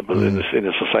acceptable in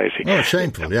a society. Oh,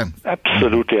 shameful, yeah.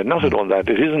 Absolutely, and not alone that.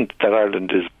 It isn't that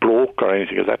Ireland is broke or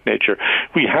anything of that nature.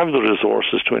 We have the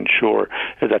resources to ensure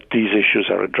that these issues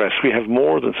are addressed. We have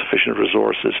more than sufficient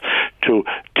resources to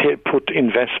put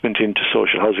investment into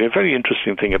social housing. A very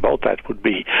interesting thing about that would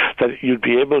be that you'd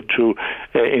be able to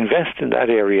invest in that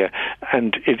area,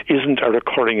 and it isn't a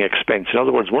recurring expense. In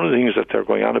other words, one of the things that they're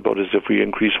going on about is if we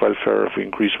increase welfare, if we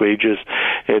increase wages,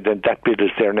 then that bill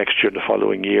is there next year, the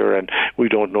following year, and we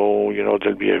don't know,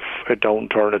 there'll be a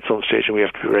downturn at some stage, and we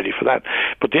have to be ready for that.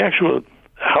 But the actual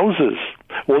houses,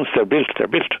 once they're built, they're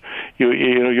built.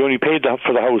 You only paid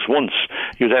for the house once.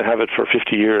 You then have it for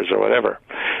 50 years or whatever.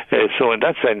 So in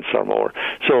that sense, or more.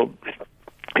 So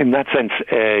in that sense,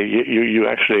 you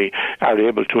actually are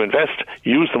able to invest,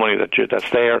 use the money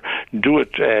that's there, do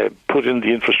it, put in the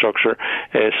infrastructure,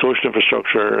 social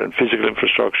infrastructure and physical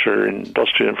infrastructure,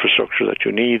 industrial infrastructure that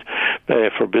you need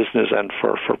for business and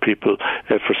for people,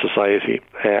 for society.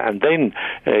 And then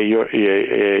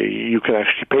you can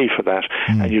actually pay for that,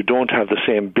 and you don't have the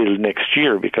same bill next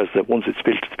year, because once it's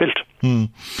built, it's built.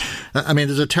 I mean,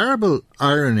 there's a terrible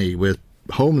irony with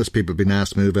homeless people being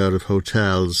asked to move out of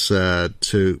hotels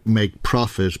to make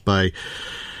profit by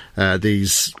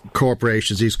these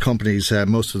corporations, these companies,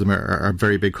 most of them are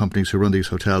very big companies who run these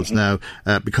hotels now,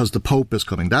 because the Pope is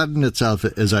coming. That in itself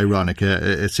is ironic.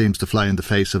 It seems to fly in the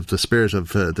face of the spirit of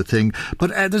the thing.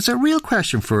 But there's a real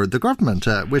question for the government,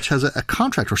 which has a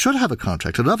contract, or should have a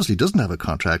contract. It obviously doesn't have a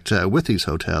contract with these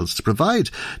hotels to provide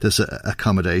this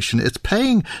accommodation. It's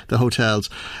paying the hotels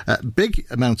big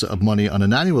amounts of money on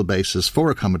an annual basis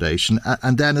for accommodation,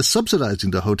 and then is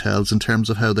subsidising the hotels in terms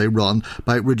of how they run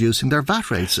by reducing their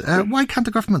VAT rates. Why can't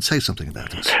the government say something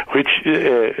about this? Which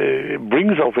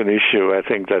brings up an issue, I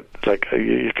think, that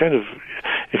you kind of,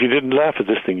 if you didn't laugh at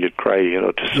this thing, you'd cry.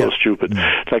 It's so stupid.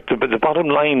 Like the bottom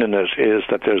line in it is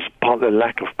that there's a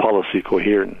lack of policy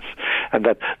coherence, and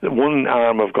that one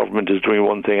arm of government is doing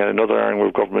one thing and another arm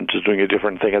of government is doing a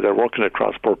different thing, and they're working at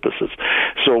cross purposes.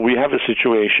 So we have a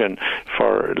situation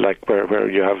for where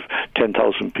you have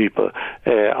 10,000 people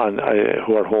who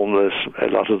are homeless. A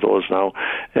lot of those now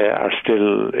are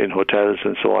still in hotels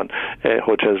and so on.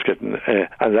 Hotels getting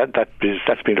and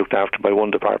that's being looked after by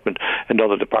one department.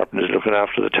 Another department is looking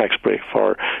after the tax break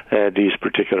for this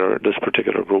particular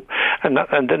group. And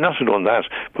then not alone that,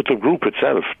 but the group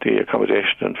itself, the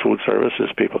accommodation and food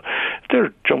services people,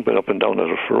 they're jumping up and down at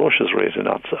a ferocious rate in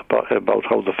knots about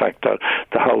how the fact that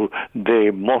how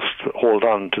they must hold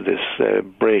on to this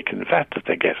break in VAT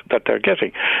that they're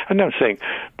getting. And I'm saying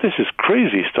this is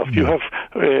crazy stuff. You have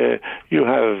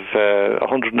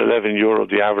 €111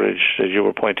 the average that you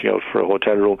were pointing out for a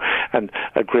hotel room, and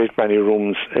a great many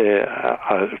rooms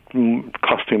are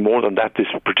costing more than that this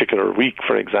particular week,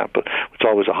 for example. It's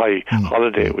always a high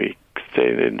holiday week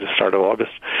in the start of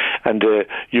August, and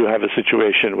you have a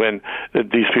situation when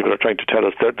these people are trying to tell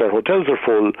us that their hotels are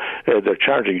full, they're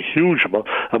charging huge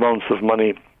amounts of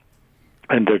money,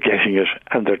 and they're getting it,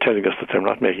 and they're telling us that they're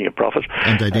not making a profit.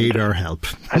 And they need our help.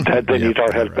 And they need our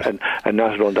help, right. and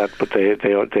not only that, but they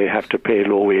have to pay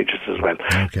low wages as well.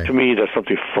 Okay. To me, there's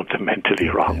something fundamentally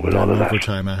wrong with all of that. Over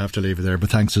time, I have to leave it there. But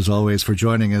thanks as always for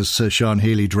joining us, Sean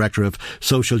Healy, Director of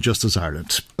Social Justice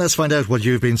Ireland. Let's find out what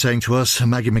you've been saying to us.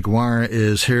 Maggie McGuire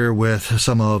is here with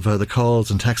some of the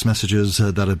calls and text messages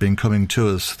that have been coming to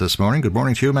us this morning. Good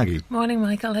morning to you, Maggie. Morning,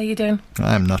 Michael. How you doing?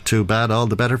 I'm not too bad. All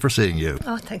the better for seeing you.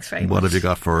 Oh, thanks very much. What have you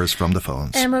got for us from the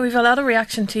phones? Well, we've a lot of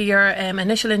reaction to your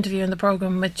initial interview in the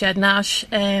programme with Ged Nash.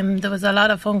 There was a lot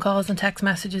of phone calls and text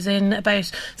messages in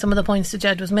about some of the points that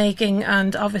Ged was making,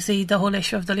 and obviously the whole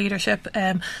issue of the leadership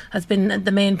has been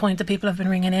the main point that people have been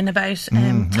ringing in about.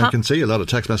 I can see a lot of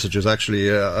text messages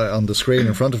actually on the screen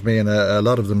in front of me, and a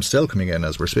lot of them still coming in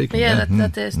as we're speaking. Yeah,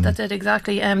 that's it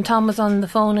exactly. Tom was on the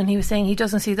phone and he was saying he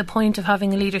doesn't see the point of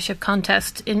having a leadership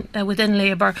contest within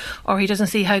Labour, or he doesn't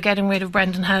see how getting rid of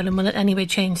Brendan Howlin will in any way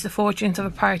change the fortunes of a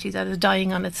party that is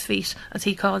dying on its feet, as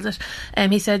he calls it.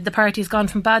 He said the party has gone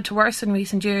from bad to worse in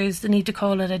recent years. They need to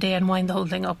call it a day and wind the whole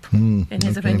thing up, in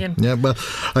his opinion. Yeah, well,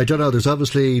 I don't know. There's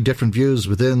obviously different views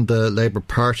within the Labour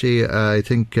Party. I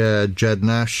think Ged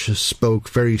Nash spoke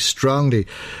very strongly,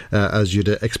 as you'd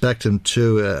expect him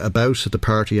to, about the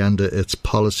party and its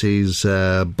policies,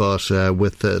 but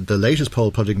with the latest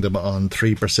poll putting them on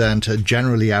 3%,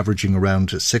 generally averaging around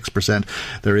 6%,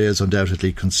 there is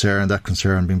undoubtedly concern. That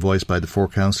concern being voiced by the 4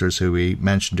 councillors who we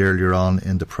mentioned earlier on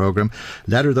in the programme.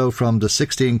 Letter, though, from the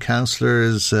 16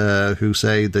 councillors who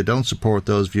say they don't support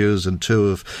those views, and 2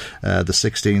 of the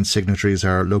 16 signatories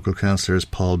are local councillors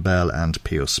Paul Bell and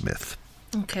Pio Smith.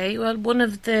 Okay, well, one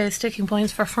of the sticking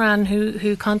points for Fran,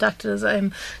 who contacted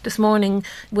us this morning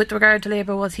with regard to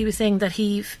Labour, was he was saying that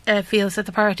he feels that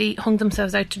the party hung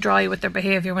themselves out to dry with their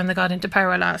behaviour when they got into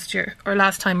power last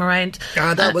time around.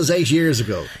 That was 8 years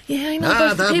ago. Yeah, I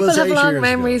know, but people have long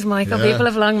memories, Michael. Yeah. People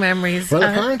have long memories. Well,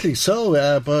 apparently so,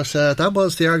 but that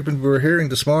was the argument we were hearing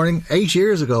this morning. 8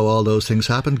 years ago all those things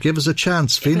happened. Give us a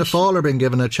chance. Fianna Fáil are being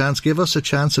given a chance. Give us a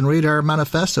chance and read our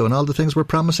manifesto and all the things we're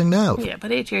promising now. Yeah,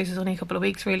 but 8 years is only a couple of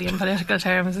weeks really in political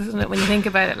terms, isn't it, when you think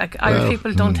about it? Like, Irish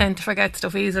people don't tend to forget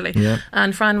stuff easily. Yeah.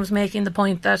 And Fran was making the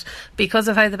point that because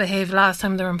of how they behaved last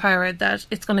time they were in power, that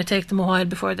it's going to take them a while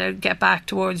before they get back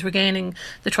towards regaining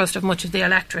the trust of much of the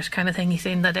electorate, kind of thing. He's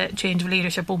saying that a change of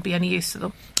leadership won't be any use to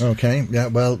them. Okay, yeah,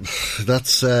 well,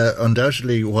 that's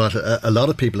undoubtedly what a lot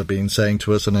of people have been saying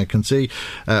to us, and I can see,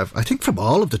 I think from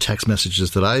all of the text messages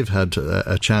that I've had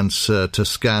a chance to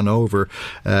scan over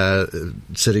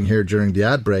sitting here during the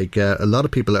ad break, a lot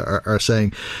of people are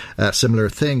saying similar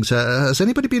things. Has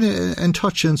anybody been in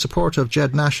touch in support of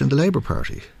Ged Nash and the Labour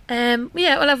Party? Yeah,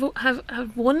 well,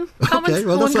 I've one comment. Okay,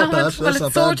 well, that's not bad. Well,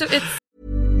 it's sort of...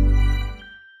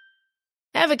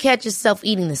 Ever catch yourself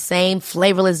eating the same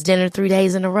flavourless dinner 3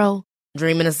 days in a row?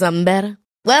 Dreaming of something better?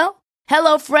 Well,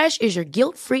 HelloFresh is your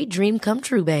guilt-free dream come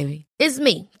true, baby. It's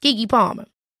me, Keke Palmer.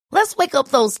 Let's wake up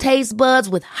those taste buds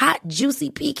with hot, juicy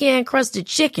pecan-crusted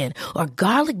chicken or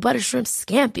garlic butter shrimp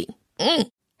scampi.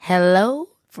 Hello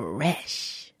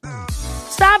Fresh.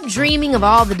 Stop dreaming of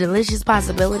all the delicious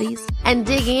possibilities and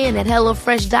dig in at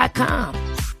HelloFresh.com.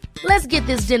 Let's get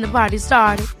this dinner party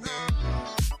started.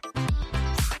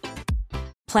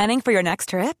 Planning for your next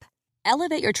trip?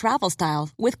 Elevate your travel style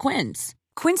with Quince.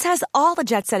 Quince has all the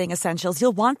jet-setting essentials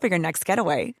you'll want for your next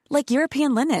getaway, like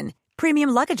European linen, premium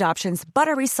luggage options,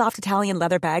 buttery soft Italian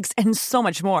leather bags, and so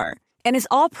much more. And is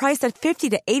all priced at 50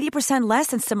 to 80% less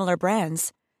than similar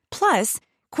brands. Plus,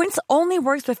 Quince only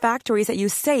works with factories that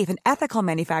use safe and ethical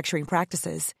manufacturing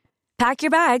practices. Pack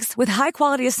your bags with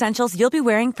high-quality essentials you'll be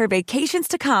wearing for vacations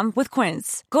to come with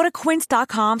Quince. Go to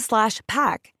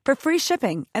quince.com/pack for free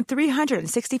shipping and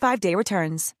 365-day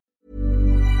returns.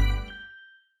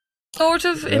 Sort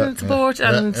of in support,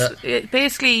 and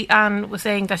basically Anne was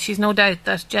saying that she's no doubt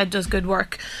that Jed does good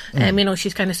work.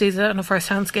 She's kind of sees it on a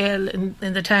first-hand scale in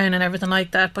the town and everything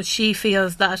like that, but she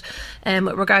feels that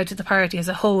with regard to the party as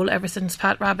a whole, ever since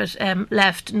Pat Rabbitte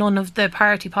left, none of the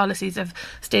party policies have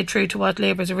stayed true to what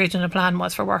Labour's original plan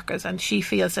was for workers, and she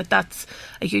feels that that's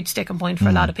a huge sticking point for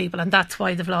a lot of people, and that's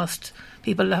why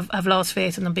people have lost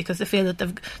faith in them, because they feel that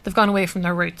they've gone away from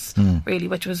their roots, really,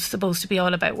 which was supposed to be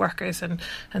all about workers and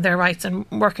their rights and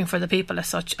working for the people as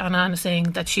such. And Anne is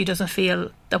saying that she doesn't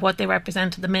feel that what they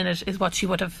represent at the minute is what she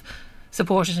would have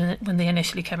supported when they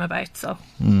initially came about. So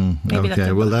maybe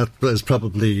okay, well, that was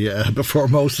probably before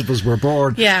most of us were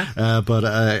born. But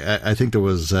I think there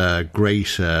was great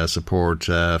support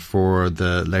for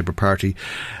the Labour Party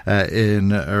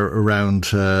in around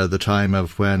the time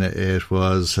of when it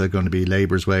was going to be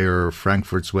Labour's way or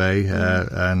Frankfurt's way,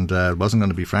 and it wasn't going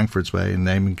to be Frankfurt's way, and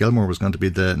Eamon Gilmore was going to be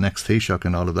the next Taoiseach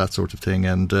and all of that sort of thing.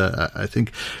 And I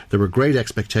think there were great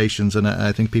expectations, and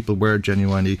I think people were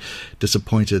genuinely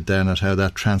disappointed then at how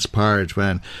that transpired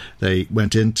when they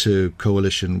went into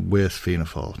coalition with Fianna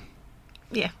Fáil.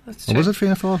 Yeah, that's true. Was it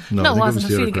Fianna Fáil? No, it wasn't. It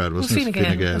was the other crowd, wasn't it?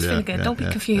 Fine Gael. Don't be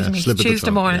confusing me.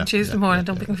 Tuesday morning.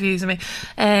 Don't be confusing me.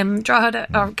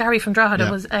 Gary from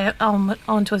Drogheda was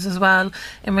on to us as well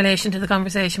in relation to the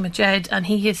conversation with Jed, and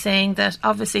he is saying that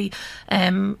obviously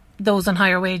those on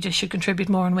higher wages should contribute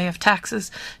more in way of taxes.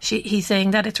 He's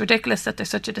saying that it's ridiculous that there's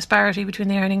such a disparity between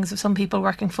the earnings of some people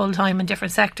working full-time in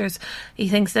different sectors. He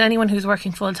thinks that anyone who's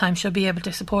working full-time should be able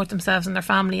to support themselves and their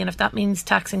family, and if that means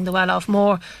taxing the well-off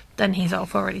more, then he's all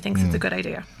for it. He thinks it's a good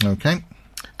idea. Okay.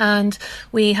 And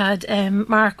we had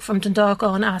Mark from Dundalk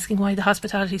on asking why the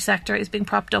hospitality sector is being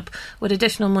propped up with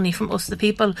additional money from us, the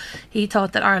people. He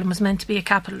thought that Ireland was meant to be a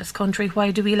capitalist country. Why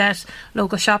do we let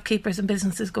local shopkeepers and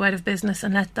businesses go out of business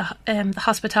and let the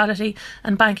hospitality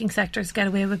and banking sectors get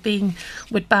away with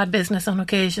bad business on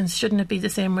occasions? Shouldn't it be the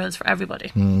same rules for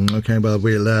everybody? Okay, well,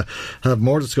 we'll have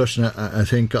more discussion, I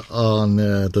think, on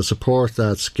the support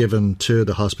that's given to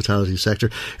the hospitality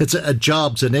sector. It's a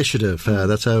jobs initiative.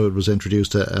 That's how it was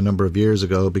introduced a number of years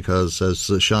ago, because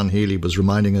as Sean Healy was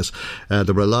reminding us,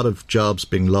 there were a lot of jobs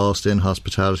being lost in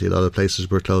hospitality. A lot of places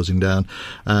were closing down,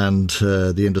 and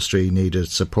the industry needed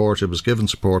support. It was given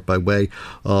support by way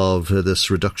of this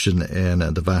reduction in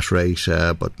the VAT rate,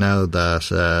 but now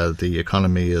that the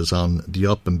economy is on the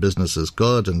up and business is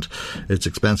good and it's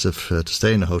expensive to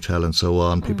stay in a hotel and so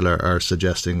on, people are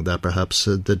suggesting that perhaps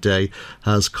the day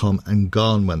has come and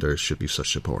gone when there should be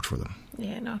such support for them.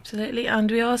 Yeah, no, absolutely.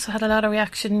 And we also had a lot of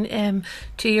reaction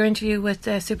to your interview with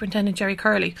Superintendent Jerry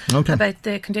Curley about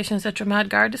the conditions at Dromad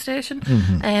Garda Station.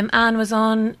 Anne was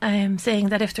on saying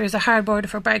that if there is a hard border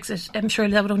for Brexit, I'm sure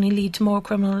that would only lead to more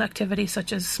criminal activity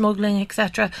such as smuggling,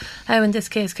 etc. How in this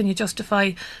case can you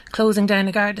justify closing down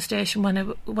a Garda Station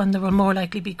when there will more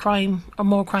likely be crime or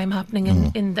more crime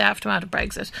happening in the aftermath of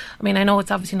Brexit? I mean, I know it's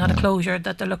obviously not a closure,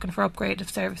 that they're looking for upgrade of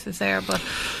services there, but...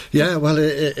 Yeah, well,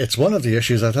 it's one of the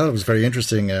issues. I thought it was very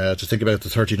interesting to think about the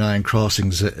 39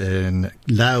 crossings in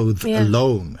Louth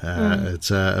alone.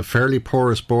 It's a fairly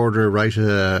porous border right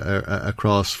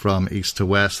across from east to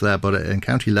west there, but in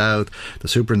County Louth, the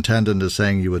superintendent is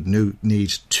saying you would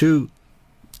need 2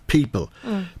 people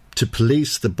to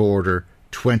police the border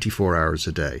 24 hours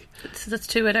a day. So that's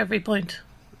 2 at every point?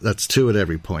 That's 2 at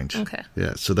every point. Okay.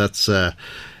 Yeah, so that's...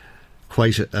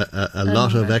 quite a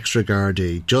lot of extra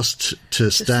Gardaí just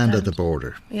to stand at the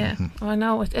border. Yeah, well, I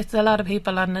know it's a lot of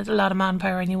people and it's a lot of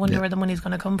manpower, and you wonder where the money's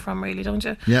going to come from, really, don't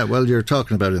you? Yeah, well, you're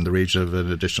talking about in the region of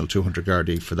an additional 200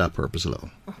 Gardaí for that purpose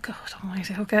alone. Oh, God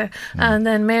almighty, okay. And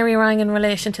then Mary rang in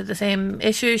relation to the same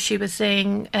issue. She was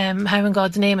saying, how in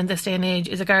God's name in this day and age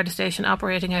is a Garda station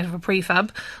operating out of a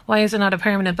prefab? Why is there not a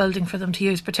permanent building for them to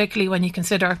use, particularly when you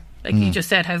consider, like you just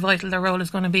said, how vital their role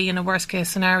is going to be in a worst case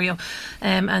scenario?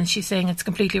 And she's saying saying it's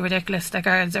completely ridiculous that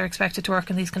guards are expected to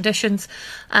work in these conditions.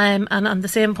 And on the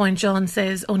same point, John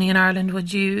says, only in Ireland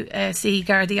would you see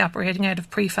Gardaí operating out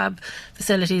of prefab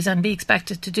facilities and be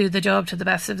expected to do the job to the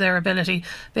best of their ability.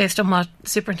 Based on what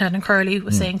Superintendent Curley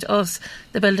was saying to us,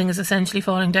 the building is essentially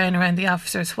falling down around the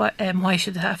officers. Why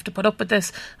should they have to put up with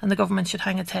this? And the government should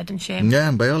hang its head in shame. Yeah,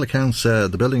 and by all accounts,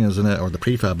 the building is the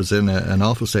prefab is in an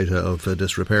awful state of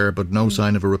disrepair, but no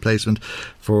sign of a replacement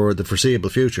for the foreseeable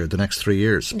future, the next 3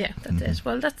 years. Yeah, that's it.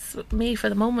 Well, that's me for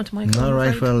the moment, Michael. All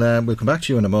right, well, we'll come back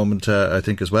to you in a moment, I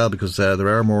think, as well, because there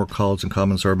are more calls and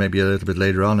comments, or maybe a little bit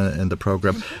later on in the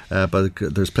programme, but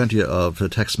there's plenty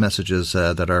of text messages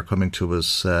that are coming to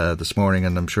us this morning,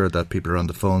 and I'm sure that people are on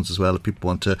the phones as well. If people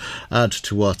want to add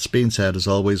to what's been said, as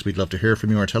always, we'd love to hear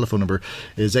from you. Our telephone number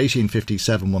is 1850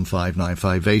 715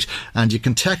 958, and you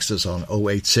can text us on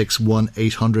 086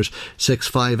 1800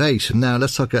 658. Now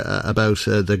let's talk about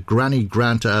the Granny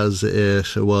Grant, as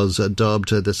it was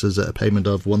dubbed. This is a payment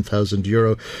of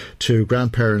 €1,000 to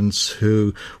grandparents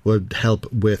who would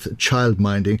help with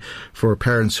childminding for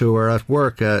parents who are at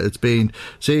work. It's been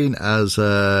seen as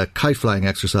a kite flying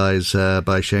exercise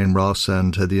by Shane Ross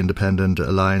and the Independent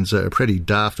Alliance. A pretty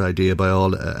daft idea by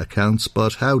all accounts,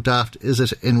 but how daft is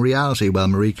it in reality? Well,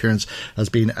 Marie Kearns has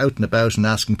been out and about and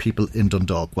asking people in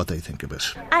Dundalk what they think of it.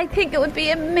 I think it would be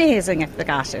amazing if they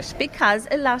got it, because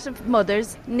a lot of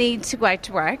mothers need to go out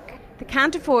to work. They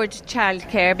can't afford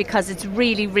childcare because it's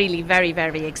really, really very,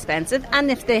 very expensive.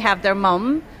 And if they have their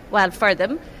mum, well, for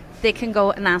them, they can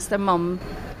go and ask their mum,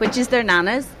 which is their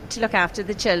nanas, to look after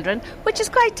the children, which is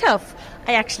quite tough.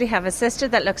 I actually have a sister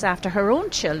that looks after her own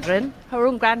children, her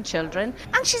own grandchildren,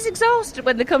 and she's exhausted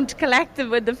when they come to collect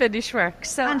them when they finish work.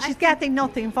 So, and she's getting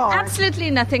nothing for it.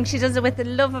 Absolutely nothing. She does it with the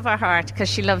love of her heart because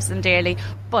she loves them dearly,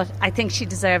 but I think she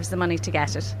deserves the money to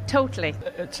get it. Totally.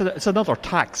 It's another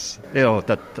tax,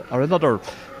 that, or another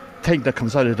thing that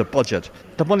comes out of the budget.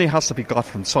 The money has to be got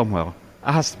from somewhere.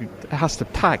 It has to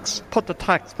tax. Put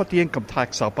the income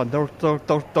tax up, and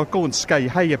they're going sky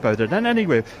high about it. And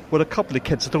anyway, with a couple of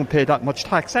kids that don't pay that much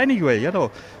tax anyway,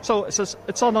 So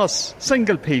it's on us,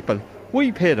 single people.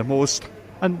 We pay the most.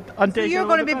 And so you're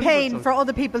going to be paying for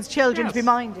other people's children to be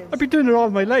minded? I've been doing it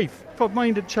all my life, for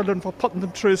minded children, for putting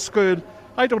them through school.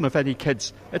 I don't have any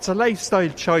kids. It's a lifestyle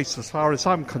choice as far as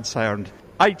I'm concerned.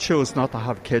 I chose not to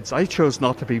have kids. I chose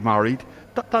not to be married.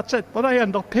 That's it, but I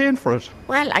end up paying for it.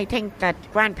 Well, I think that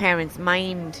grandparents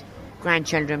mind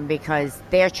grandchildren because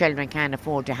their children can't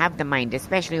afford to have them mind,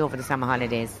 especially over the summer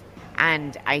holidays.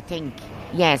 And I think,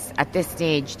 yes, at this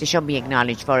stage they should be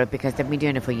acknowledged for it because they've been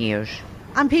doing it for years.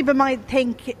 And people might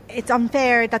think it's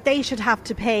unfair that they should have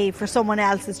to pay for someone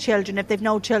else's children if they've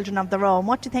no children of their own.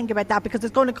 What do you think about that? Because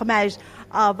it's going to come out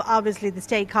of, obviously, the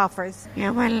state coffers.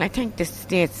 Yeah, well, I think the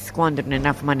state's squandering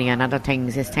enough money on other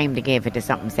things. It's time to give it to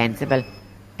something sensible.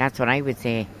 That's what I would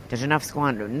say. There's enough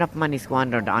money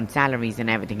squandered on salaries and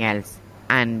everything else.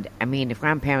 And, I mean, if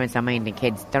grandparents are minding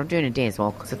kids, they're doing a day's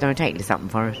work, so they're entitled to something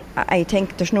for it. I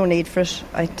think there's no need for it.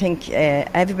 I think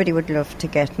everybody would love to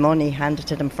get money handed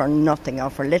to them for nothing or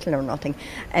for little or nothing.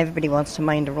 Everybody wants to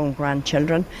mind their own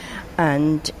grandchildren.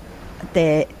 And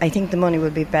I think the money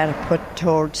would be better put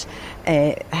towards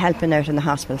helping out in the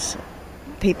hospitals.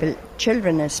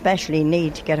 Children especially,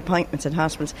 need to get appointments in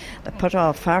hospitals. They put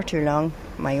off far too long.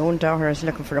 My own daughter is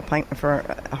looking for an appointment for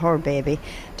her baby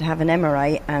to have an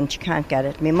MRI and she can't get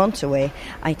it. I mean, months away.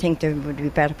 I think there would be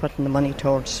better putting the money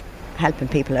towards helping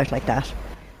people out like that.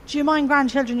 Do you mind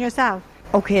grandchildren yourself?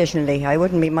 Occasionally. I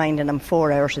wouldn't be minding them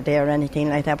 4 hours a day or anything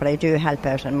like that, but I do help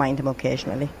out and mind them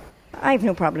occasionally. I have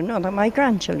no problem. No, they're my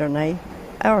grandchildren.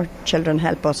 Our children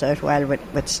help us out well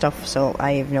with stuff, so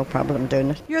I have no problem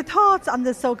doing it. Your thoughts on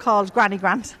the so-called Granny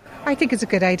Grant? I think it's a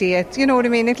good idea. You know what I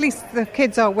mean? At least the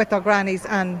kids are with their grannies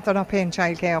and they're not paying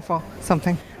childcare for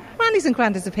something. Grannies and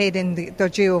grandads have paid in their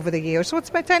due over the years, so it's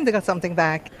about time they got something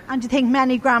back. And do you think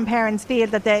many grandparents feel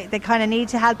that they kind of need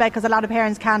to help out because a lot of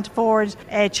parents can't afford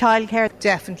childcare?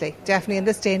 Definitely. In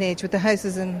this day and age with the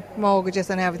houses and mortgages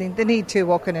and everything, they need two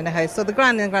working in a house, so the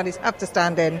granny and grandies have to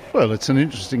stand in. Well, it's an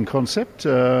interesting concept.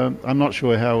 I'm not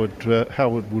sure how it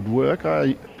would work.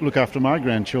 I look after my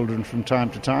grandchildren from time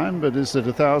to time, but is it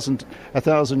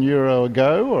 €1,000 a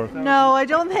go? Or? No, I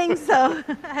don't think so.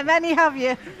 How many have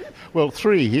you? Well,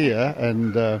 3 here,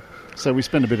 and so we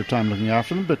spend a bit of time looking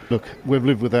after them. But look, we've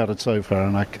lived without it so far,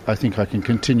 and I think I can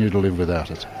continue to live without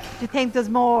it. Do you think there's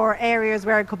more areas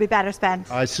where it could be better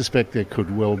spent? I suspect there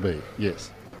could well be,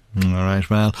 yes. All right,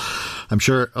 well, I'm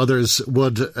sure others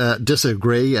would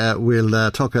disagree.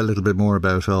 We'll talk a little bit more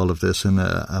about all of this in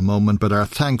a moment, but our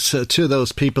thanks to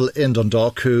those people in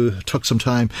Dundalk who took some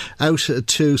time out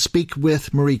to speak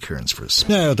with Marie Kearns for us.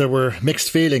 Now, there were mixed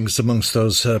feelings amongst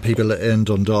those people in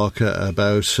Dundalk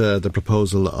about the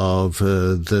proposal of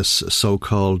this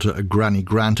so-called Granny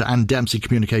Grant. Anne Dempsey,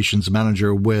 Communications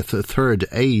Manager with Third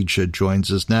Age,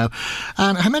 joins us now.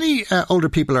 And how many older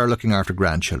people are looking after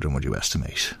grandchildren, would you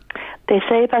estimate? They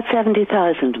say about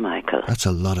 70,000, Michael. That's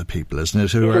a lot of people, isn't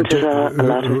it? Who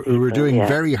are doing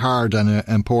very hard and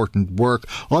important work,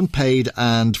 unpaid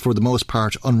and, for the most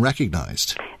part,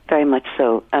 unrecognised. Very much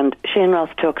so. And Shane Ross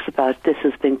talks about this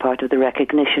as being part of the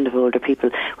recognition of older people,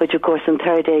 which, of course, in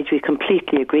Third Age we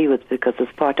completely agree with, because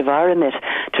it's part of our remit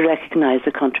to recognise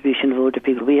the contribution of older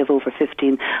people. We have over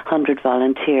 1,500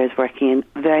 volunteers working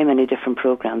in very many different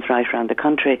programmes right around the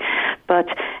country. But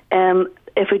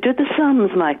if we do the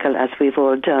sums, Michael, as we've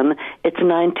all done, it's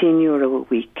 €19 a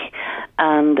week.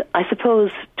 And I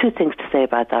suppose two things to say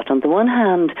about that. On the one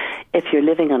hand, if you're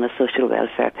living on a social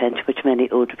welfare pension, which many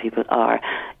older people are,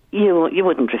 you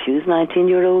wouldn't refuse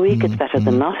 €19 a week. It's better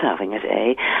than not having it,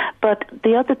 eh? But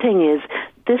the other thing is,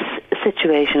 this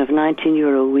situation of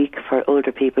 €19 a week for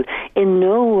older people, in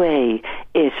no way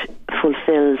it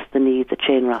fulfills the need that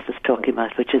Shane Ross is talking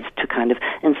about, which is to kind of,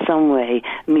 in some way,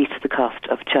 meet the cost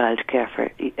of childcare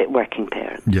for working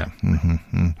parents. Yeah.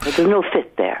 But there's no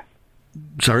fit there.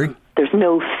 Sorry? There's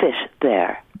no fit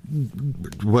there.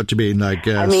 What do you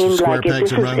mean, square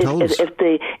pegs and round holes? If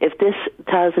this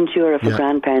 €1,000 for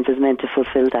grandparents is meant to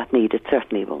fulfil that need, it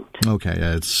certainly won't. Okay,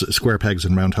 it's square pegs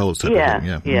and round holes type of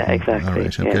thing. Yeah, exactly. All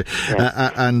right, okay.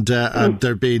 And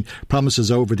there have been promises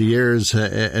over the years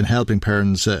in helping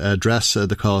parents address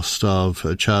the cost of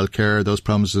childcare. Those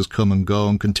promises come and go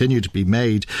and continue to be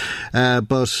made.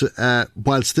 But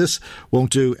whilst this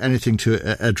won't do anything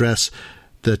to address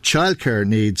the childcare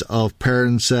needs of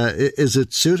parents, is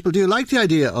it suitable? Do you like the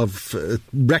idea of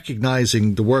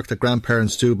recognising the work that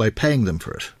grandparents do by paying them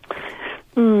for it?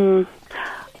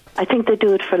 I think they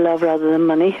do it for love rather than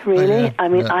money, really.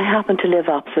 I happen to live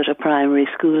opposite a primary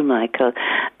school, Michael,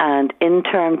 and in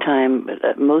term time,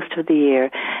 most of the year,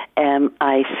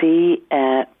 I see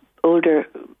older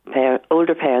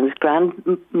parents,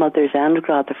 grandmothers and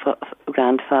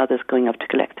grandfathers going up to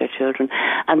collect their children,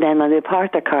 and then when they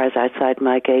park their cars outside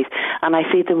my gate, and I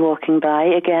see them walking by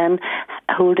again,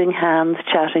 holding hands,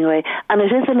 chatting away, and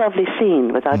it is a lovely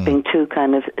scene without being too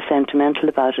kind of sentimental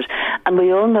about it. And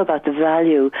we all know about the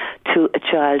value to a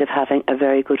child of having a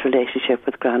very good relationship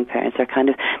with grandparents.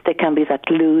 They can be that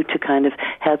glue to kind of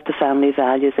help the family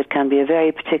values. It can be a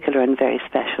very particular and very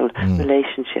special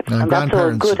relationship, and that's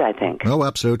all good, I think. Oh,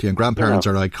 absolutely. And grandparents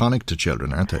are iconic to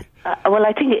children, aren't they? Well,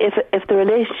 I think if the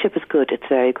relationship is good, it's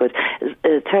very good.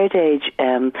 Third Age,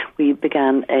 we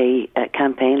began a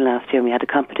campaign last year, and we had a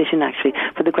competition actually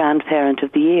for the Grandparent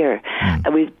of the Year.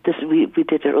 We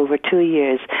did it over 2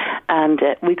 years, and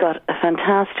we got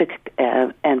fantastic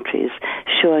entries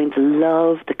showing the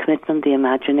love, the commitment, the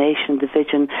imagination, the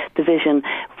vision,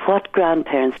 what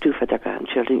grandparents do for their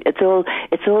grandchildren. It's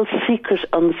all secret,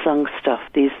 unsung stuff.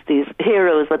 These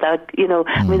heroes without,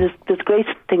 I mean, there's great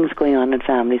things going on in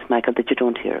families, Michael, that you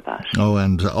don't hear about. Oh,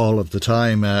 and all of the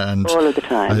time. All of the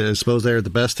time. I suppose they're the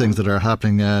best things that are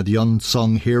happening, the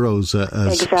unsung heroes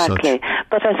as exactly. such.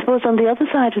 But I suppose on the other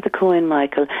side of the coin,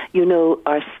 Michael,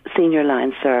 our senior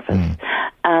line service.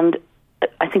 And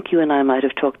I think you and I might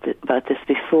have talked about this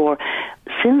before.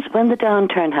 Since when the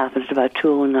downturn happened at about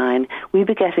 2009, we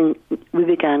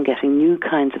began getting new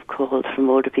kinds of calls from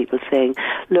older people saying,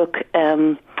 look,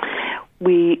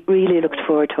 we really looked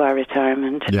forward to our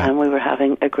retirement, and we were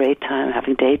having a great time,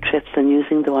 having day trips and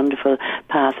using the wonderful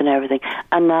path and everything.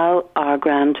 And now our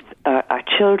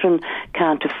children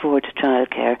can't afford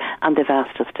childcare, and they've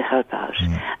asked us to help out.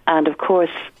 And of course,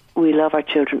 we love our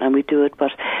children and we do it,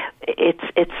 but it's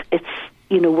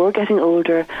we're getting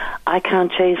older. I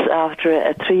can't chase after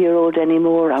a 3-year-old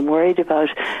anymore. I'm worried about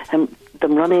them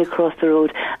running across the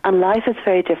road, and life is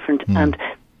very different. And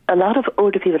a lot of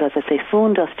older people, as I say,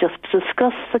 phoned us just to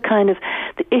discuss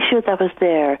the issue that was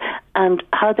there and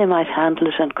how they might handle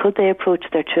it, and could they approach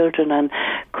their children, and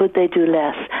could they do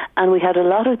less. And we had a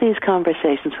lot of these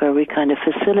conversations where we kind of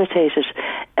facilitated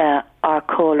our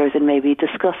callers in maybe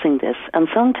discussing this. And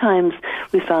sometimes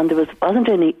we found there wasn't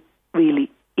any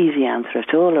really easy answer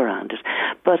at all around it.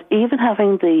 But even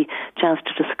having the chance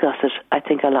to discuss it, I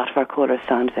think a lot of our callers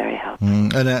found very helpful.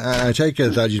 And I take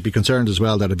it that you'd be concerned as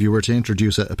well that if you were to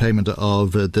introduce a payment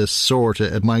of this sort,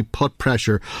 it might put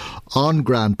pressure on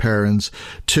grandparents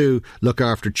to look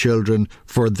after children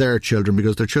for their children,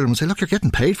 because their children will say, look, you're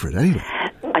getting paid for it anyway.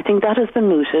 I think that has been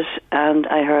mooted, and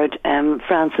I heard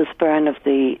Francis Byrne of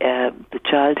the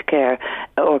childcare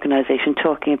organisation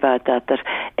talking about that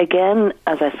again,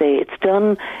 as I say, it's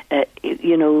done,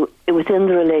 within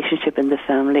the relationship in the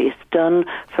family. It's done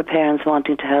for parents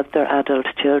wanting to help their adult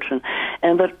children.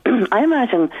 But I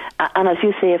imagine, and as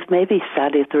you say, if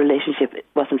the relationship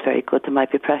wasn't very good, there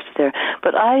might be pressure there.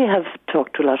 But I have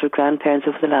talked to a lot of grandparents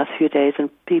over the last few days and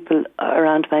people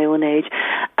around my own age,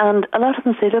 and a lot of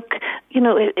them say, look,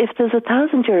 if there's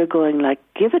 €1,000 going, like,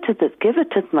 give it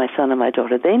to my son and my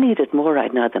daughter. They need it more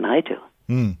right now than I do.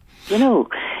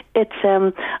 It's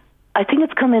I think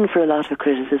it's come in for a lot of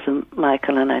criticism,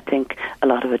 Michael, and I think a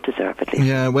lot of it deservedly.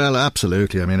 Yeah, well,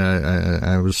 absolutely. I mean,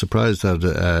 I was surprised that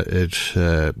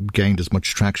it gained as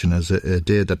much traction as it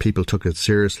did, that people took it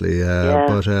seriously.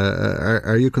 But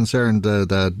are you concerned that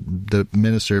the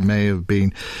Minister may have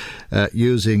been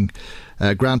using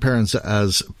grandparents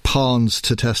as pawns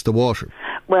to test the water?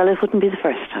 Well, it wouldn't be the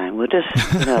first time, would it?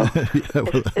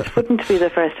 It wouldn't be the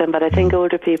first time, but I think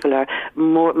older people are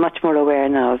much more aware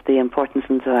now of the importance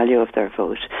and the value of their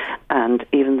vote, and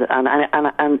even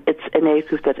and it's an age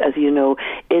group that, as you know,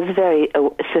 is very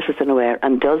citizen aware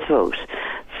and does vote.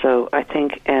 So I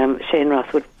think Shane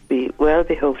Ross would be well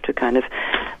behoved to kind of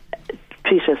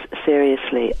treat us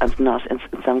seriously and not in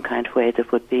some kind of way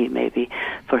that would be maybe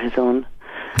for his own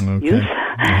use.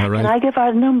 Right. Can I give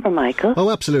our number, Michael?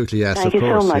 Oh, absolutely, yes. Thank you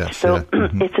so much. Yes, so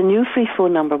it's a new free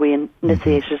phone number we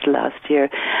initiated last year,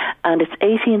 and it's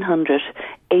 1800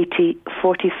 80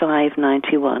 45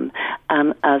 91.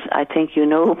 And as I think you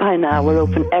know by now, we're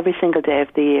open every single day of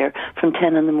the year from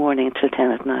 10 in the morning until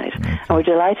 10 at night. Okay. And we're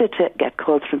delighted to get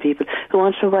calls from people who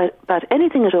want to write about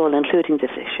anything at all, including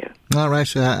this issue. All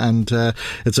right, and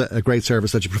it's a great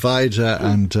service that you provide,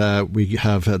 and we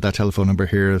have that telephone number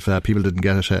here. If people didn't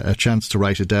get a chance to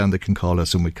write it down, they can call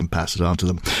us and we can pass it on to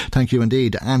them. Thank you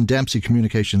indeed. Anne Dempsey,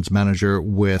 Communications Manager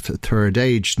with Third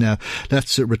Age. Now,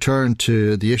 let's return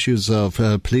to the issues of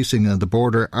policing the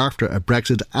border after a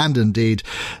Brexit, and indeed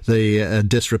the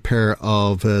disrepair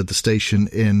of the station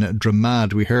in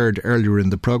Dramad. We heard earlier in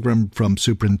the programme from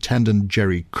Superintendent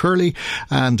Jerry Curley,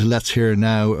 and let's hear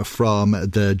now from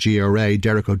the GRA.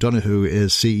 Derek O'Donoghue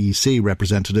is CEC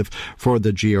representative for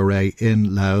the GRA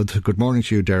in Louth. Good morning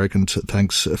to you, Derek, and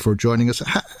thanks for joining us.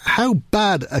 How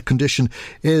bad a condition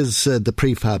is the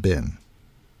prefab in?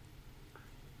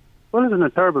 Well, it's in a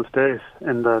terrible state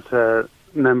in that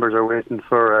members are waiting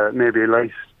for maybe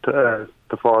light to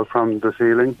fall from the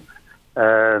ceiling,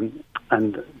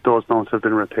 and those mounts have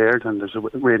been repaired, and there's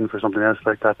waiting for something else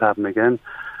like that to happen again.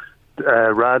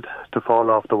 Rad to fall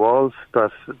off the walls.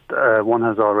 That one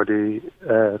has already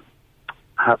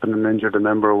happened and injured a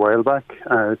member a while back,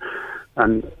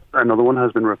 and another one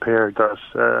has been repaired.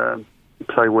 That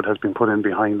plywood has been put in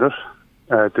behind it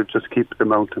to just keep the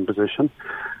mount in position.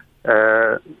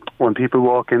 When people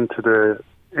walk into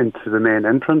the main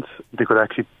entrance, they could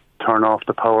actually turn off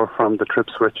the power from the trip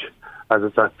switch as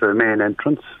it's at the main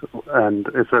entrance, and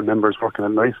if a member is working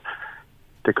at night,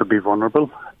 they could be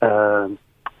vulnerable.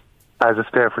 As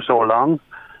it's there for so long,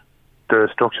 the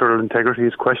structural integrity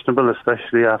is questionable,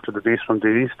 especially after the Beast from the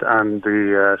East and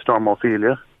the Storm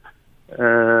Ophelia.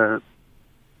 And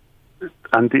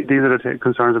these are the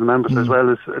concerns of the members, as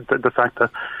well as the fact that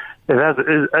as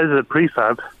a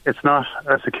prefab, it's not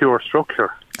a secure structure.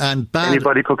 And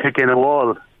anybody could kick in a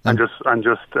wall and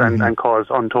cause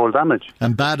untold damage.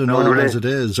 And bad and all as it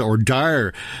is, or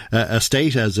dire a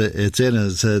state as it's in,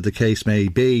 as the case may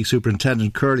be,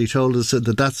 Superintendent Curley told us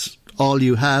that that's all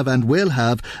you have and will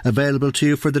have available to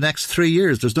you for the next 3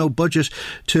 years. There's no budget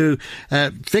to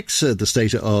fix the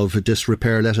state of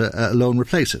disrepair, let alone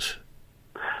replace it.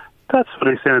 That's what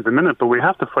I say at the minute, but we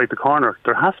have to fight the corner.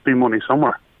 There has to be money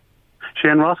somewhere.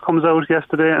 Shane Ross comes out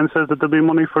yesterday and says that there'll be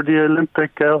money for the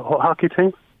Olympic hockey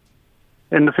team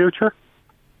in the future.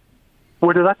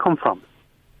 Where did that come from?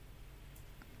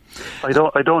 I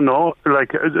don't know.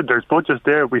 Like, there's budgets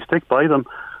there, we stick by them,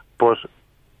 but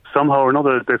somehow or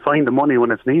another they find the money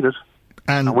when it's needed.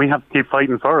 And we have to keep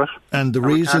fighting for it. And the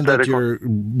reason that you're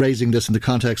raising this in the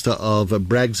context of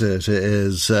Brexit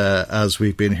is, as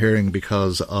we've been hearing,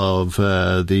 because of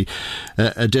the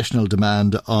additional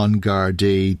demand on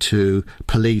Gardaí to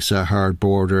police a hard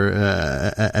border,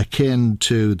 akin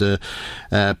to the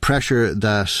pressure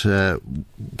that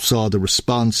saw the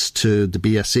response to the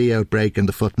BSE outbreak and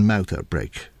the foot and mouth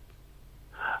outbreak.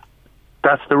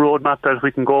 That's the roadmap that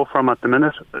we can go from at the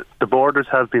minute. The borders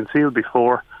have been sealed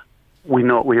before. We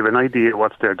know, we have an idea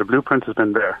what's there. The blueprint has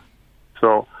been there,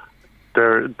 so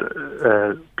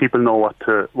people know what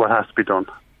has to be done.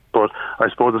 But I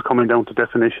suppose it's coming down to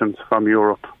definitions from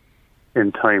Europe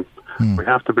in time. We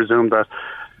have to presume that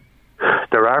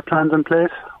There are plans in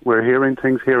place. We're hearing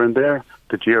things here and there.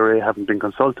 The GRA haven't been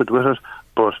consulted with it,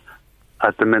 but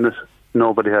at the minute,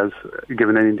 nobody has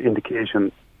given any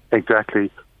indication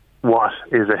exactly what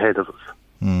is ahead of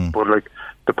us. But like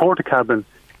the Portakabin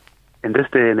in this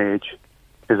day and age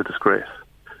is a disgrace.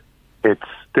 It's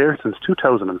there since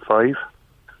 2005,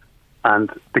 and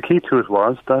the key to it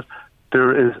was that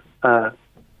there is a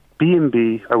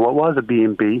B&B, or what was a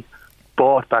B&B,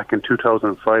 bought back in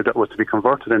 2005 that was to be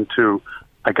converted into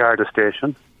a Garda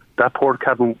station. That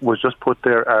Portakabin was just put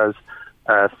there as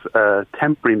a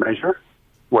temporary measure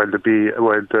while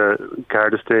the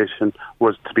Garda station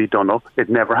was to be done up. It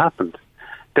never happened.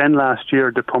 Then last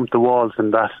year they pumped the walls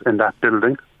in that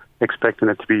building, expecting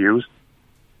it to be used.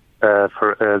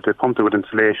 They pumped it with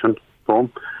insulation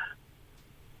foam.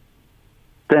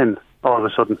 Then all of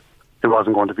a sudden it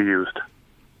wasn't going to be used,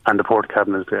 and the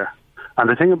Portakabin is there. And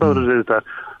the thing about it is that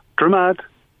Dromad,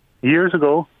 years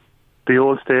ago, the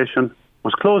old station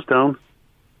was closed down.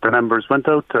 The members went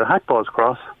out to Hackballs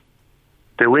Cross.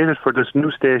 They waited for this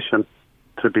new station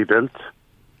to be built.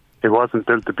 It wasn't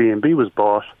built. The B&B was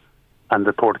bought, and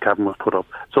the Portakabin was put up.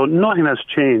 So nothing has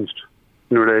changed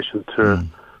in relation to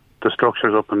the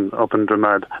structures up in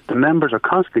Dromad. The members are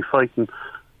constantly fighting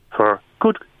for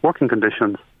good working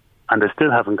conditions, and they still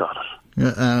haven't got it.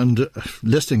 Yeah, and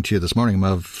listening to you this morning,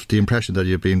 I have the impression that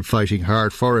you've been fighting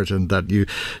hard for it and that you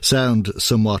sound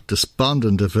somewhat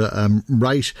despondent. If I'm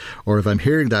right, or if I'm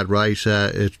hearing that right,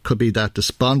 it could be that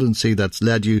despondency that's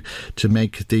led you to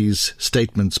make these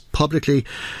statements publicly.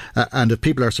 And if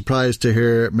people are surprised to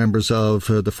hear members of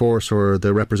the force or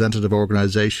the representative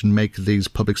organisation make these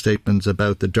public statements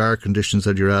about the dire conditions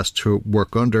that you're asked to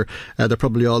work under, they're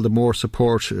probably all the more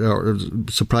surprised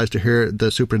to hear the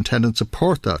superintendent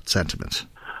support that sentiment.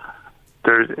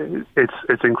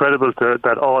 It's incredible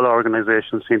that all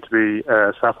organisations seem to be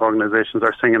staff organisations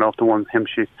are singing off the one hymn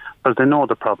sheet because they know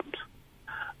the problems,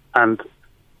 and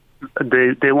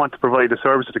they want to provide a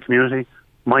service to the community.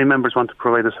 My members want to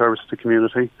provide a service to the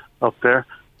community up there,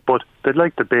 but they'd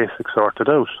like the basics sorted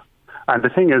out. And the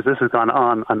thing is, this has gone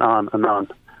on and on and on.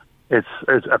 It's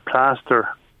a plaster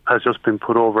has just been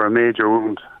put over a major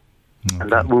wound,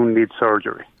 and that wound needs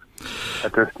surgery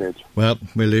at this stage. Well,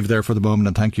 we'll leave there for the moment,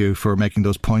 and thank you for making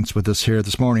those points with us here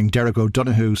this morning. Derek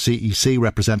O'Donoghue, CEC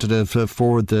representative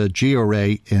for the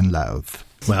GRA in Louth.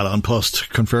 Well, An Post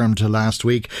confirmed last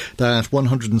week that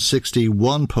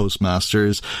 161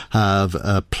 postmasters have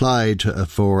applied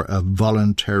for a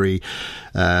voluntary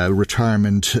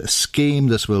retirement scheme.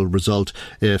 This will result,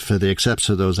 if they accept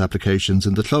those applications,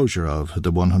 in the closure of the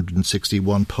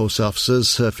 161 post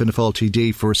offices. Fianna Fáil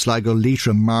TD for Sligo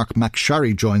Leitrim, Mark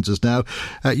McSharry, joins us now.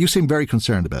 You seem very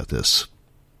concerned about this.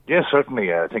 Yes,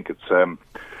 certainly. I think it's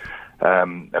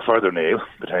a further nail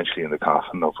potentially in the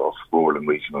coffin of rural and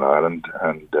regional Ireland,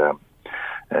 and the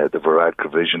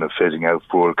Varadkar vision of phasing out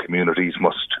rural communities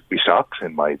must be stopped,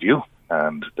 in my view,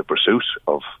 and the pursuit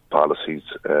of policies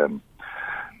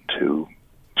to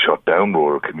shut down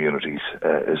rural communities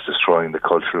is destroying the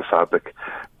cultural fabric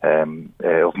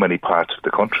of many parts of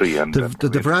the country. And the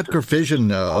Varadkar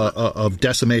vision of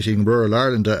decimating rural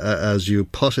Ireland, as you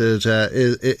put it,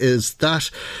 is that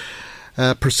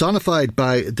personified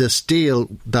by this deal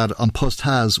that An Post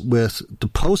has with the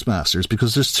postmasters?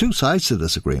 Because there's two sides to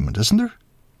this agreement, isn't there?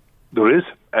 There is.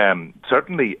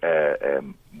 Certainly,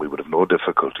 we would have no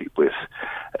difficulty with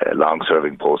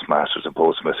long-serving postmasters and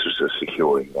postmistresses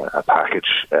securing a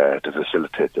package to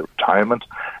facilitate their retirement.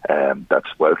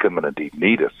 That's welcome and indeed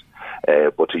needed.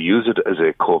 But to use it as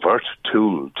a covert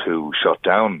tool to shut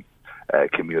down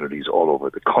communities all over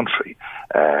the country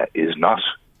is not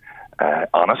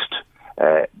honest.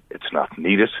 It's not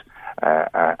needed,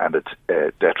 and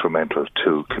it's detrimental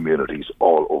to communities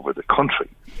all over the country.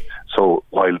 So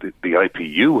while the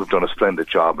IPU have done a splendid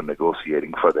job in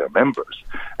negotiating for their members,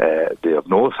 they have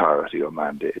no authority or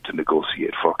mandate to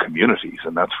negotiate for communities,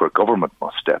 and that's where government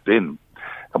must step in.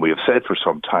 And we have said for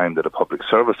some time that a public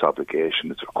service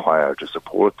obligation is required to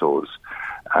support those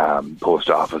post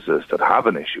offices that have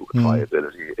an issue with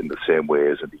viability, in the same way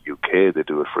as in the UK they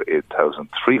do it for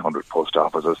 8,300 post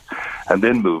offices, and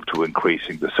then move to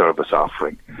increasing the service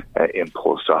offering in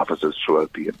post offices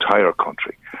throughout the entire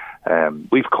country.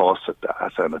 We've costed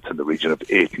that, and it's in the region of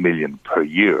 8 million per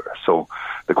year. So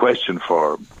the question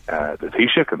for the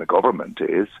Taoiseach and the government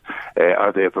is,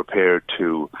 are they prepared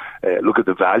to look at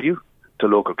the value to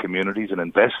local communities and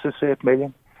invest this 8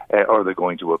 million? Or are they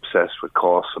going to obsess with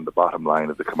costs on the bottom line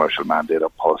of the commercial mandate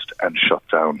of Post and shut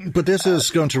down? But this is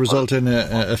going to result in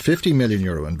a €50 million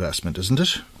investment, isn't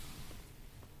it?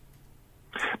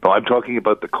 No, I'm talking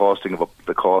about the cost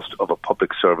of a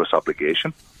public service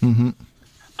obligation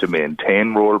to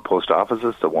maintain rural post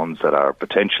offices, the ones that are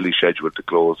potentially scheduled to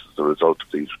close as a result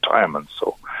of these retirements.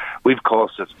 So we've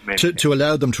costed to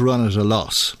allow them to run at a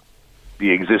loss.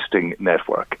 The existing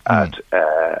network at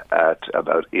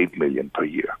about 8 million per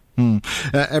year.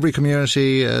 Every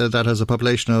community that has a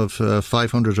population of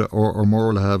 500 or more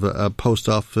will have a post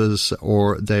office,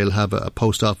 or they'll have a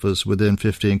post office within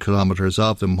 15 kilometres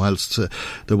of them, whilst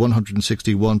the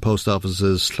 161 post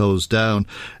offices closed down.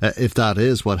 If that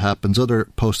is what happens, other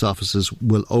post offices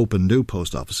will open, new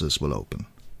post offices will open.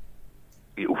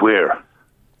 Where?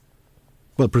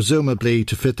 Well, presumably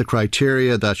to fit the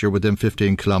criteria that you're within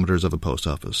 15 kilometres of a post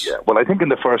office. Yeah, well, I think in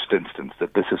the first instance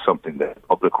that this is something that the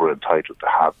public were entitled to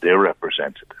have their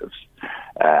representatives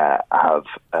have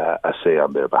a say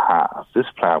on their behalf. This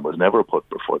plan was never put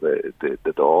before the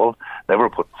Dáil, never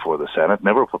put before the Senate,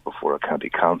 never put before a county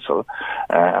council,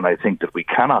 and I think that we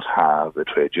cannot have a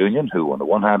trade union who, on the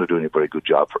one hand, are doing a very good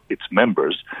job for its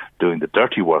members, doing the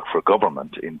dirty work for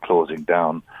government in closing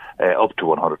down up to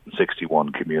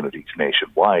 161 communities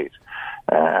nationwide.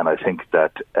 And I think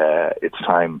that it's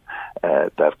time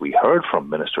that we heard from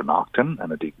Minister Naughton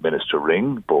and indeed Minister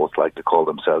Ring. Both like to call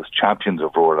themselves champions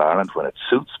of rural Ireland when it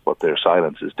suits, but their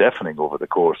silence is deafening over the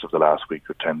course of the last week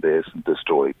or 10 days since this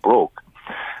story broke.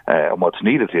 And what's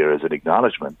needed here is an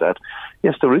acknowledgement that,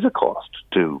 yes, there is a cost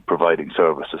to providing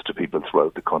services to people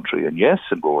throughout the country. And yes,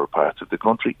 in rural parts of the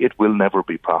country, it will never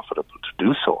be profitable to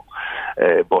do so.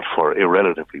 But for a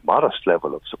relatively modest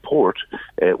level of support,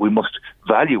 we must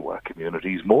value our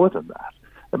communities more than that.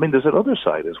 I mean, there's another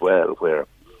side as well where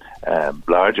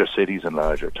larger cities and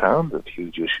larger towns have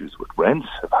huge issues with rents,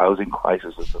 have housing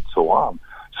crises and so on.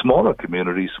 Smaller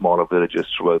communities, smaller villages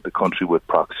throughout the country with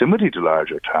proximity to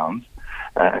larger towns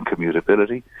and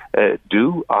commutability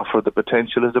do offer the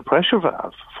potential as a pressure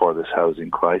valve for this housing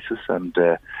crisis and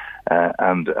the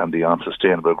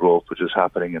unsustainable growth which is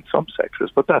happening in some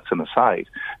sectors. But that's an aside.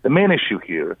 The main issue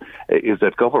here is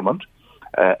that government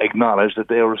acknowledge that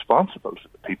they are responsible to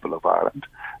the people of Ireland,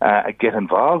 get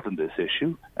involved in this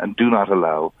issue and do not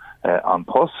allow An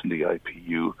Post and the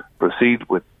IPU proceed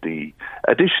with the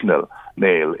additional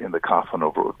nail in the coffin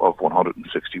of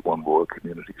 161 rural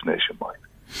communities nationwide.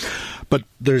 But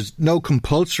there's no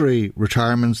compulsory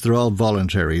retirements, they're all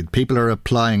voluntary. People are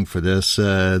applying for this.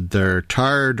 They're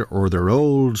tired or they're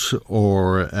old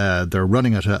or they're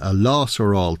running at a loss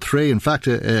or all three. In fact,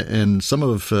 in some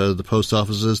of the post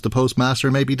offices, the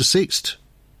postmaster may be deceased.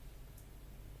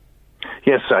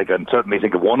 Yes, I can certainly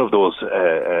think of one of those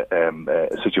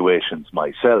situations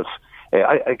myself.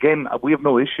 Again, we have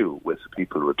no issue with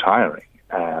people retiring.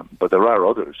 But there are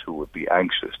others who would be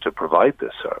anxious to provide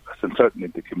this service, and certainly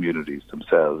the communities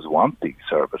themselves want these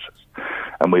services.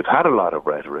 And we've had a lot of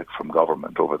rhetoric from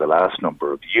government over the last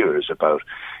number of years about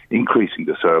increasing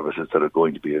the services that are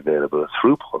going to be available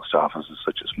through post offices,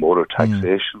 such as motor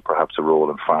taxation, perhaps a role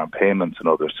in farm payments and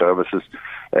other services,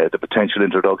 the potential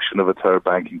introduction of a third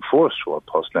banking force to our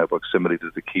post network, similarly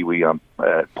to the Kiwi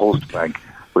Post Bank,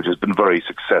 which has been very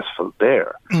successful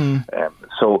there.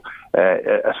 So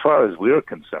as far as we're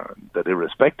concerned, that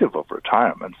irrespective of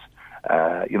retirements,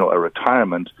 a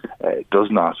retirement does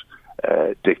not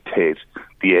dictate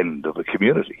the end of a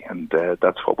community. And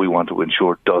that's what we want to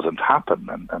ensure doesn't happen.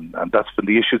 And that's been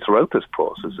the issue throughout this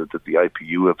process, is that the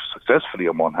IPU have successfully,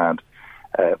 on one hand,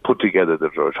 put together the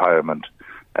retirement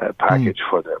package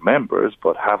for their members,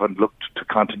 but haven't looked to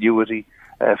continuity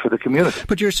for the community.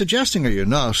 But you're suggesting, are you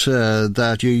not,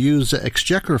 that you use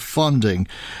exchequer funding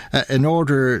in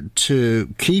order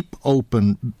to keep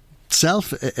open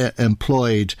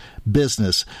self-employed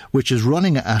business which is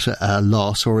running at a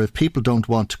loss, or if people don't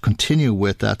want to continue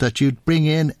with that you'd bring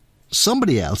in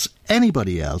somebody else,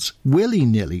 anybody else,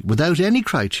 willy-nilly, without any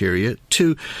criteria,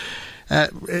 to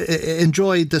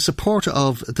enjoy the support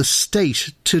of the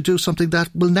state to do something that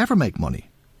will never make money?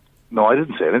 No, I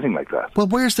didn't say anything like that. Well,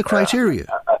 where's the criteria?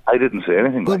 I didn't say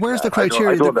anything like that. Well, where's the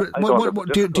criteria?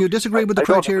 Do you disagree with the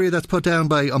criteria that's put down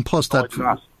by An Post?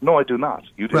 No, I do not.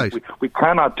 Right. We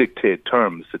cannot dictate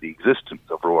terms to the existence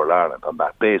of rural Ireland on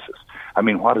that basis. I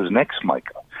mean, what is next,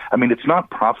 Michael? I mean, it's not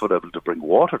profitable to bring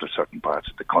water to certain parts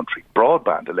of the country,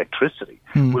 broadband, electricity.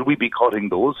 Will we be cutting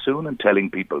those soon and telling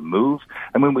people move?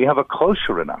 I mean, we have a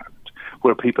culture in Ireland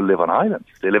where people live on islands.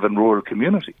 They live in rural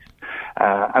communities.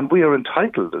 And we are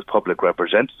entitled as public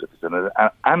representatives and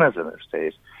as an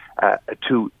estate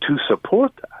to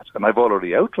support that. And I've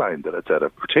already outlined that it's at a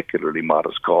particularly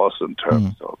modest cost in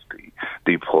terms of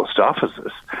the post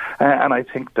offices. And I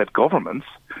think that governments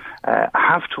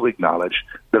have to acknowledge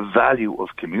the value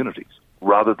of communities.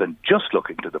 rather than just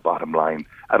looking to the bottom line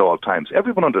at all times.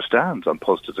 Everyone understands An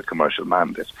Post is a commercial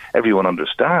mandate. Everyone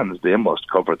understands they must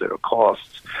cover their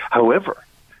costs. However,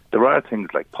 there are things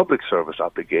like public service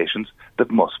obligations that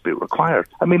must be required.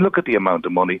 I mean, look at the amount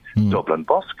of money Dublin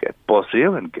Bus get, Bus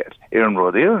Éireann get, Éireann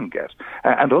Road Éireann get,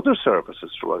 and other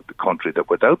services throughout the country that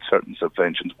without certain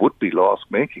subventions would be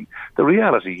loss-making. The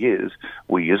reality is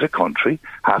we as a country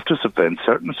have to subvent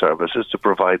certain services to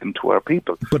provide them to our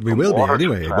people. But we will be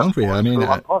anyway, won't we? I mean,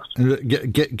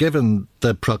 given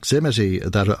the proximity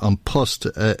that An Post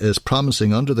is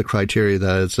promising under the criteria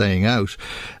that it's laying out,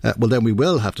 well, then we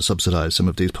will have to subsidise some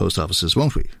of these post offices,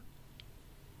 won't we?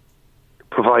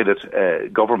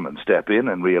 Provided government step in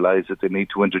and realise that they need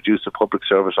to introduce a public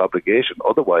service obligation.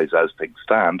 Otherwise, as things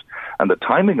stand, and the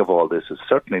timing of all this is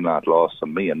certainly not lost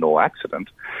on me and no accident,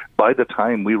 by the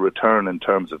time we return in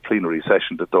terms of plenary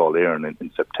session to Dáil Éireann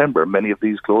in September, many of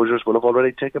these closures will have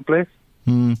already taken place.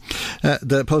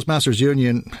 The Postmasters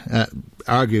Union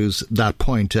argues that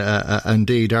point,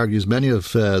 indeed argues many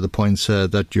of the points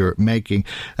that you're making,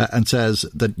 and says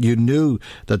that you knew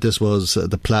that this was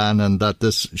the plan and that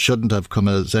this shouldn't have come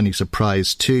as any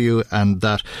surprise to you, and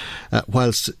that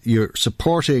whilst you're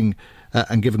supporting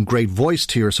and giving great voice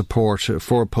to your support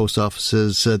for post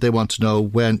offices, they want to know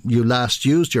when you last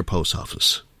used your post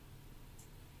office.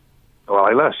 Well,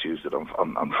 I last used it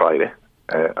on Friday.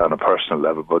 On a personal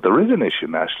level, but there is an issue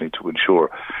nationally to ensure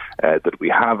that we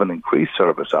have an increased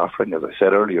service offering. As I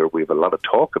said earlier, we have a lot of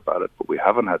talk about it, but we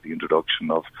haven't had the introduction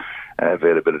of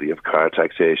availability of car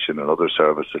taxation and other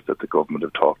services that the government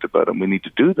have talked about, and we need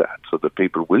to do that so that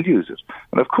people will use it.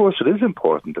 And of course it is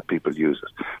important that people use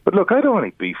it. But look, I don't have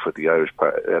any beef with the Irish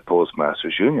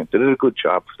Postmasters Union. They did a good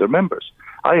job for their members.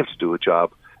 I have to do a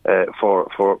job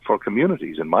for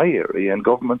communities in my area, and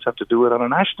governments have to do it on a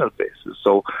national basis.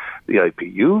 So the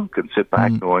IPU can sit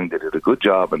back knowing they did a good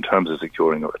job in terms of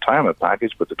securing a retirement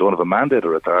package, but they don't have a mandate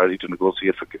or authority to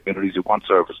negotiate for communities who want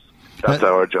services. That's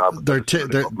our job.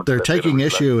 They're taking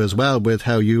issue as well with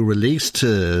how you released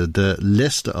the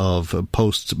list of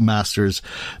postmasters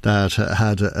that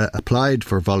had applied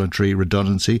for voluntary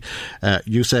redundancy.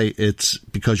 You say it's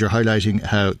because you're highlighting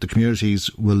how the communities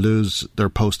will lose their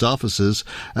post offices,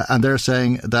 and they're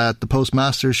saying that the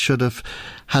postmasters should have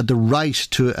had the right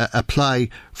to apply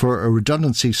for a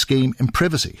redundancy scheme in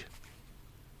privacy.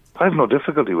 I have no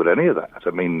difficulty with any of that.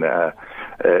 I mean,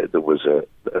 there was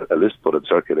a list put in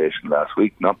circulation last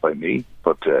week, not by me,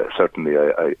 but certainly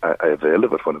I availed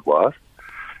of it when it was.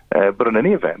 But in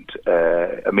any event,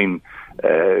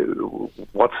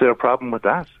 what's their problem with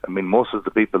that? I mean, most of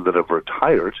the people that have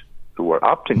retired, who are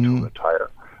opting to retire,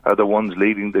 are the ones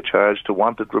leading the charge to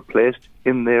want it replaced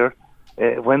in their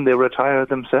when they retire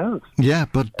themselves. Yeah,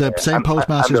 but the same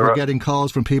postmasters were getting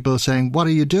calls from people saying, what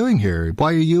are you doing here?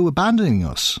 Why are you abandoning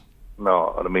us?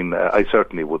 No, I mean, I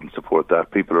certainly wouldn't support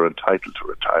that. People are entitled to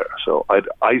retire. So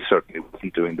I certainly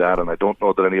wasn't doing that, and I don't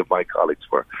know that any of my colleagues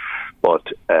were. But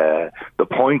the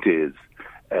point is,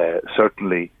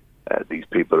 certainly these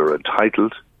people are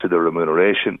entitled to their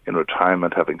remuneration in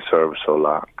retirement, having served so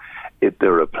long.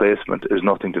 Their replacement is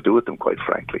nothing to do with them, quite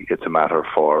frankly. It's a matter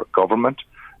for government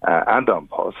and An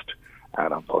Post.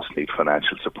 And An Post need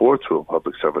financial support through a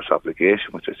public service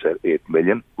obligation, which I said 8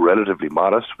 million, relatively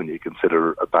modest when you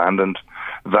consider abandoned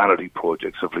vanity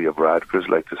projects of Leo Varadkar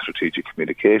like the Strategic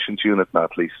Communications Unit,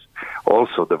 not least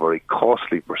also the very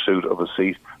costly pursuit of a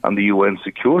seat on the UN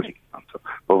Security Council.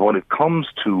 But when it comes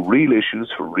to real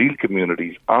issues for real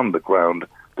communities on the ground,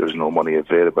 there's no money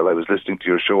available. I was listening to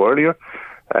your show earlier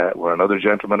where another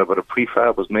gentleman about a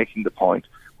prefab was making the point,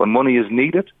 when money is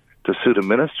needed to suit a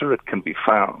minister, it can be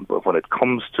found, but when it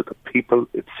comes to the people,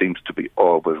 it seems to be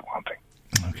always wanting.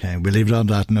 OK, we'll leave it on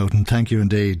that note, and thank you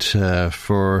indeed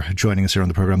for joining us here on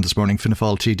the programme this morning. Fianna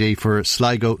Fáil TD for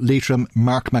Sligo, Leitrim,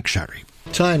 Mark McSharry.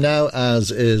 Time now,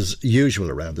 as is usual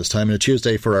around this time on a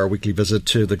Tuesday, for our weekly visit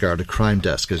to the Garda Crime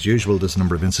Desk. As usual, there's a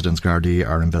number of incidents Gardaí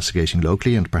are investigating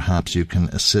locally, and perhaps you can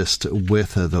assist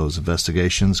with those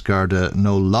investigations. Garda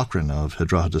Noel Loughran of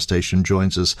Drogheda Station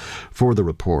joins us for the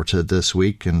report this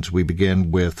week, and we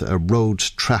begin with a road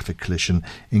traffic collision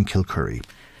in Kilcurry.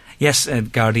 Yes,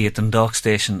 Gardaí at Dundalk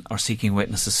Station are seeking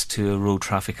witnesses to a road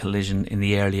traffic collision in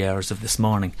the early hours of this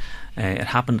morning. It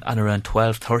happened at around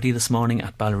 12:30 this morning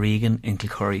at Ballyregan in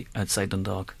Kilcurry outside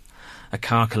Dundalk. A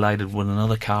car collided with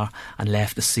another car and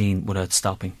left the scene without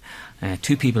stopping.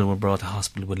 2 people were brought to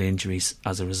hospital with injuries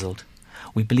as a result.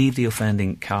 We believe the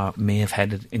offending car may have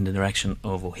headed in the direction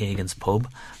of O'Hagan's pub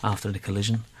after the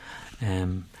collision.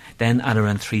 Then at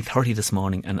around 3:30 this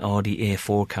morning, an Audi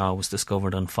A4 car was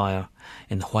discovered on fire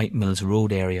in the White Mills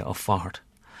Road area of Faughart.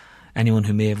 Anyone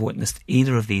who may have witnessed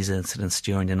either of these incidents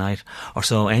during the night or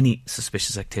saw any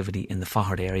suspicious activity in the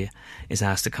Fahard area is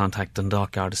asked to contact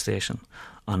Dundalk Garda Station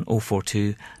on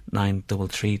 042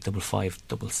 933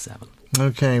 5577.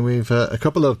 Okay, we've a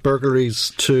couple of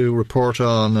burglaries to report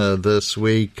on this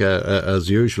week, as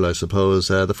usual, I suppose.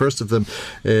 The first of them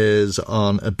is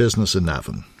on a business in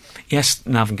Navan. Yes,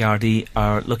 Navan Gardaí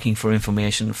are looking for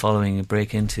information following a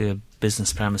break into a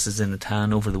business premises in the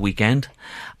town over the weekend.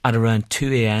 At around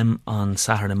 2 a.m. on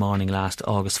Saturday morning last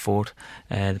August 4th,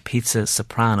 the Pizza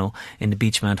Soprano in the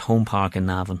Beachmount Home Park in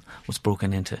Navan was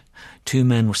broken into. 2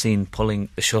 men were seen pulling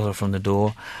the shutter from the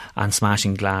door and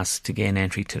smashing glass to gain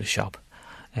entry to the shop.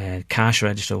 Cash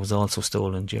register was also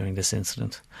stolen during this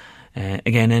incident.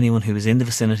 Again, anyone who was in the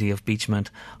vicinity of Beachmount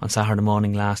on Saturday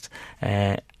morning last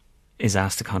is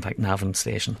asked to contact Navan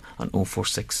Station on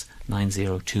 046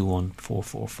 9021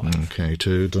 445. Okay,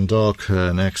 to Dundalk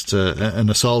next. An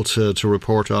assault to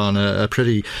report on, a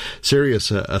pretty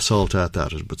serious assault at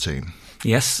that, it would seem.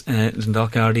 Yes,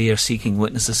 Dundalk Gardaí are seeking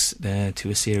witnesses to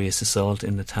a serious assault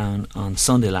in the town on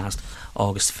Sunday last,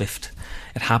 August 5th.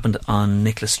 It happened on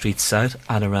Nicholas Street South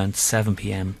at around 7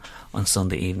 p.m. on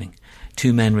Sunday evening.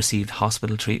 2 men received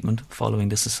hospital treatment following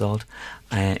this assault,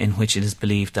 in which it is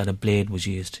believed that a blade was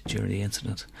used during the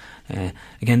incident.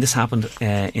 Again, this happened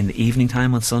in the evening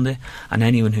time on Sunday, and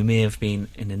anyone who may have been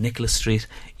in the Nicholas Street,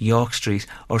 York Street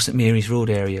or St Mary's Road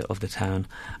area of the town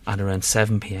at around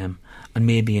 7 p.m. and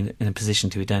may be in a position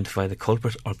to identify the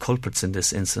culprit or culprits in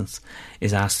this instance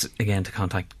is asked again to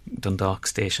contact Dundalk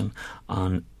Station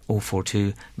on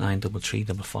 042 933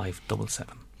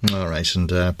 5577. All right,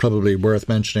 and probably worth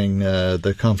mentioning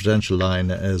the confidential line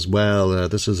as well.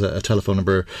 This is a telephone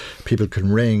number people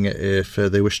can ring if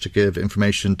they wish to give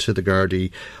information to the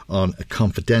Gardaí on a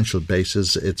confidential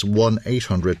basis. It's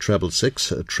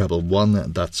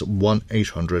 1-800-666-111. That's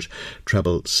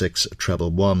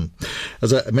 1-800-666-111.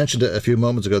 As I mentioned a few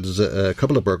moments ago, there's a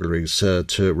couple of burglaries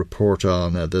to report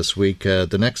on this week.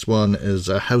 The next one is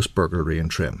a house burglary in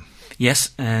Trim. Yes,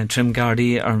 Trim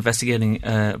Gardaí are investigating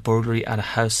a burglary at a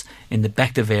house in the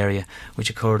Bective area, which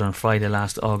occurred on Friday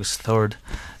last August 3rd.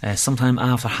 Sometime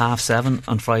after 7:30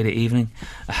 on Friday evening,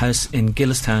 a house in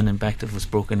Gillistown in Bective was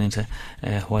broken into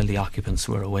while the occupants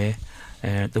were away.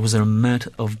 There was an amount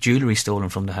of jewellery stolen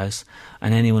from the house,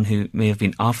 and anyone who may have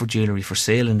been offered jewellery for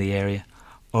sale in the area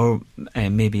or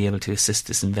may be able to assist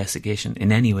this investigation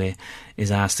in any way is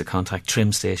asked to contact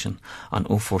Trim Station on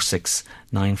 046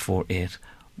 948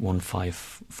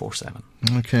 1547.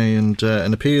 Okay, and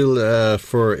an appeal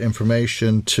for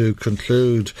information to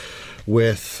conclude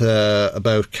with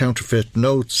about counterfeit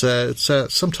notes. It's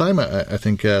some time, I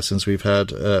think, since we've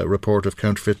had a report of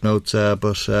counterfeit notes,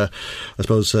 but I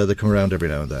suppose they come around every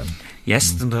now and then.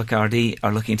 Yes, the Dundalk Gardaí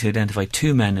are looking to identify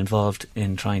 2 men involved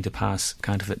in trying to pass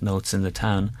counterfeit notes in the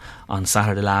town on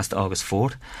Saturday last, August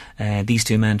 4th. These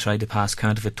 2 men tried to pass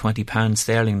counterfeit £20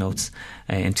 sterling notes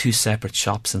in 2 separate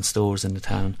shops and stores in the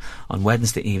town on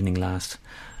Wednesday evening last.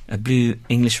 A blue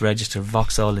English register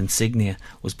Vauxhall insignia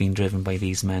was being driven by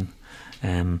these men.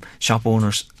 Shop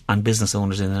owners and business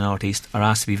owners in the North East are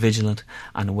asked to be vigilant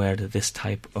and aware that this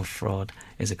type of fraud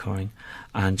is occurring.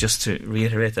 And just to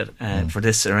reiterate that for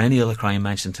this or any other crime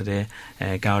mentioned today,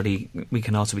 Gardaí, we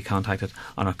can also be contacted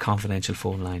on our confidential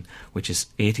phone line, which is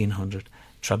 1800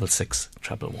 666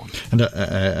 111. And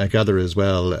I gather as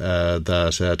well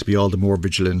that to be all the more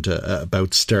vigilant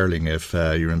about sterling if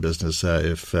you're in business,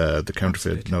 if the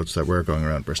counterfeit notes that were going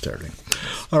around were sterling.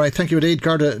 All right, thank you indeed,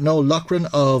 Garda Noel Loughran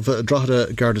of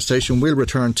Drogheda Garda Station. We'll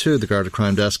return to the Garda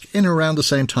Crime Desk in around the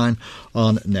same time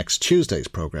on next Tuesday's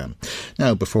programme.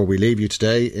 Now, before we leave you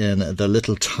today, in the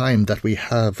little time that we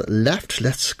have left,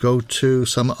 let's go to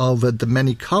some of the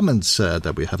many comments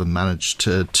that we haven't managed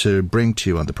to bring to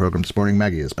you on the programme this morning.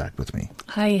 Maggie is back with me.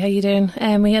 Hi, how you doing?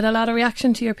 We had a lot of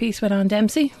reaction to your piece with Anne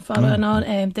Dempsey following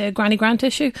on the Granny Grant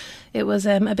issue. It was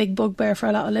a big bugbear for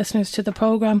a lot of listeners to the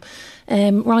programme.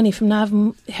 Ronnie from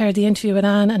Navan heard the interview with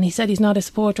Anne, and he said he's not a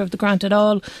supporter of the grant at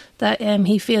all, that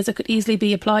he feels it could easily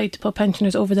be applied to put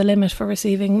pensioners over the limit for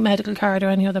receiving medical card or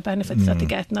any other benefits that they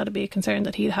get, and that'd be a concern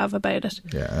that he'd have about it.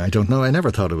 Yeah, I don't know. I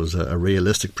never thought it was a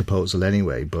realistic proposal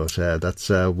anyway, but that's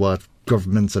what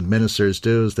governments and ministers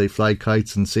do, is they fly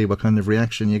kites and see what kind of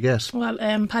reaction you get. Well,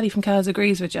 Paddy from Cals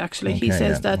agrees with you, actually. Okay, he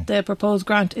says that the proposed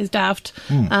grant is daft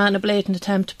and a blatant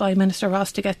attempt by Minister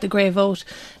Ross to get the grey vote.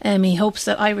 He hopes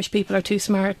that Irish people are too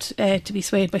smart to be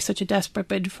swayed by such a desperate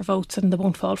bid for votes, and they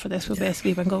won't fall for this,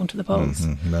 basically, when going to the polls.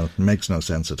 No, it makes no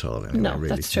sense at all anyway, no, really.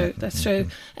 that's true, that's true.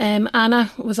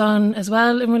 Anna was on as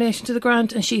well in relation to the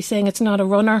grant, and she's saying it's not a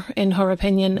runner in her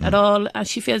opinion at all, and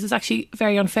she feels it's actually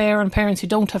very unfair on parents who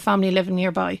don't have family family living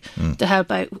nearby to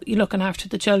help out looking after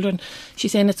the children.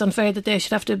 She's saying it's unfair that they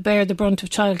should have to bear the brunt of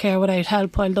childcare without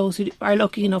help, while those who are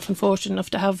lucky enough and fortunate enough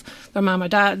to have their mum or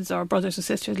dads or brothers or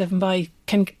sisters living by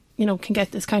can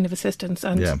get this kind of assistance,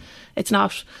 and it's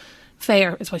not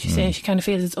fair, is what she's saying. She kind of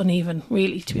feels it's uneven,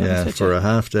 really, to be honest with you. For a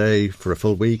half day, for a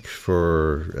full week,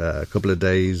 for a couple of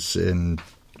days in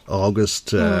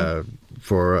August,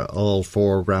 for all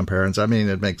 4 grandparents. I mean,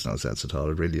 it makes no sense at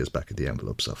all. It really is back of the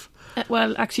envelope stuff.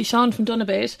 Well, actually, Sean from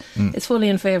Donabate is fully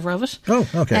in favour of it. Oh,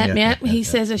 okay. He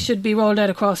says it should be rolled out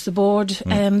across the board.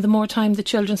 The more time the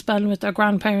children spend with their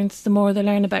grandparents, the more they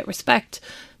learn about respect,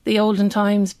 the olden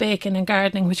times, baking and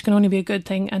gardening, which can only be a good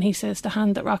thing. And he says the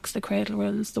hand that rocks the cradle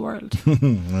rules the world.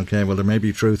 Okay, well, there may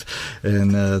be truth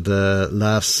in the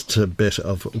last bit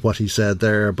of what he said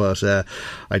there, but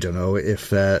I don't know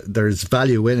if there's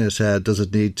value in it. Does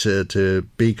it need to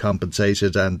be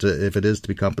compensated? And if it is to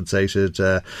be compensated,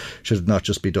 should it not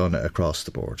just be done across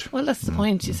the board? Well, that's the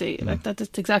point, you see. Like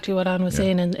that's exactly what Anne was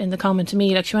saying in the comment to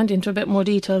me. Like, she went into a bit more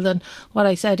detail than what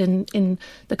I said in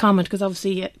the comment, because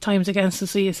obviously time's against us,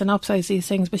 so you synopsise these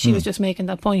things, but she was just making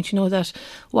that point, that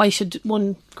why should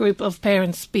one group of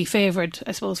parents be favoured,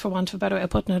 I suppose, for want of a better way of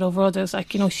putting it, over others.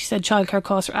 Like, she said childcare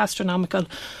costs are astronomical.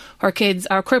 Her kids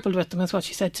are crippled with them, is what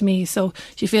she said to me. So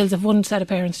she feels if one set of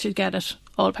parents should get it,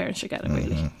 all parents should get it,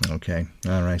 really. Okay,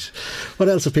 all right. What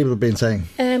else have people been saying?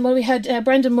 Well, we had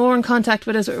Brendan Moore in contact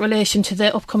with us with relation to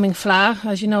the upcoming FLA.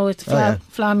 As you know, it's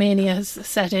FLA mania has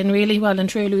set in really well and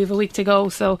truly. We have a week to go.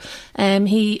 So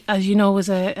he, as you know, was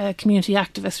a community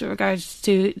activist with regards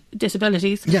to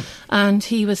disabilities. Yeah. And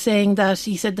he was saying that,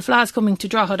 he said the FLA's coming to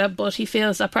Drogheda, but he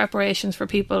feels that preparations for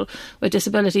people with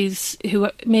disabilities who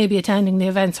may be attending the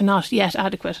events are not yet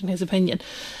adequate, in his opinion.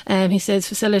 He says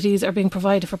facilities are being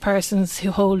provided for persons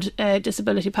who hold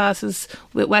disability passes,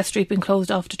 with West Street being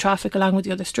closed off to traffic along with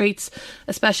the other streets.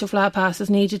 A special FLA pass is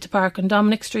needed to park on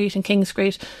Dominic Street and King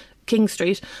Street,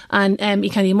 and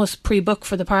you must pre-book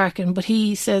for the parking. But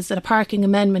he says that a parking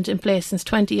amendment in place since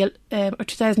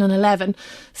 2011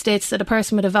 states that a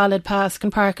person with a valid pass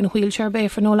can park in a wheelchair bay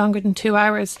for no longer than 2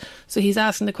 hours. So he's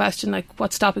asking the question, like,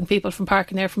 what's stopping people from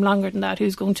parking there from longer than that?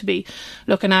 Who's going to be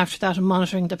looking after that and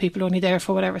monitoring that people are only there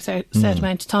for whatever set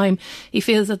amount of time? He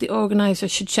feels that the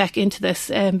organisers should check into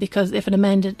this, because if an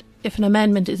amendment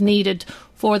is needed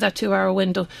for that 2 hour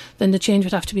window, then the change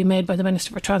would have to be made by the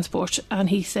Minister for Transport.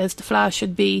 And he says the FLA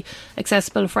should be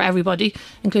accessible for everybody,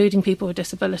 including people with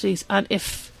disabilities, and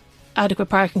if adequate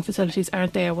parking facilities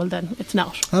aren't there, well, then it's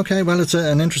not. Okay, well, it's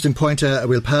an interesting point.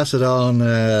 We'll pass it on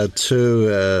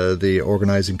to the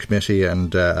organising committee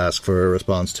and ask for a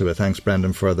response to it. Thanks,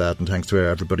 Brendan, for that, and thanks to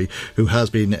everybody who has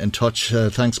been in touch.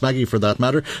 Thanks, Maggie, for that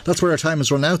matter. That's where our time has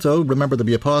run out, though. Remember, there'll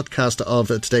be a podcast of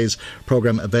today's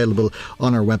programme available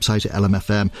on our website,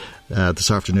 LMFM, this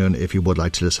afternoon, if you would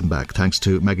like to listen back. Thanks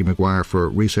to Maggie Maguire for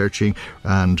researching,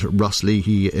 and Ross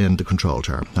Leahy in the control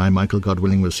tower. I'm Michael. God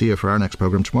willing, we'll see you for our next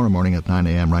programme tomorrow morning at 9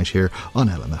 a.m. right here on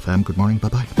LMFM. Good morning,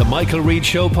 bye-bye. The Michael Reid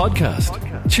Show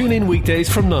podcast. Tune in weekdays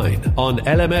from 9 on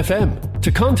LMFM.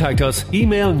 To contact us,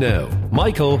 email now,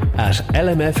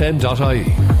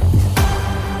 michael@lmfm.ie.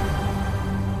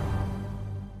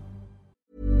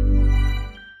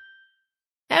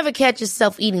 Ever catch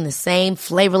yourself eating the same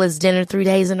flavourless dinner 3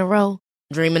 days in a row?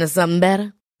 Dreaming of something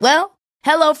better? Well,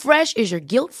 HelloFresh is your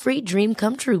guilt-free dream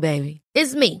come true, baby.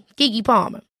 It's me, Keke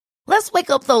Palmer. Let's wake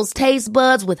up those taste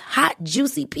buds with hot,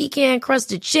 juicy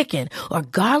pecan-crusted chicken or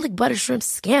garlic butter shrimp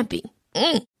scampi.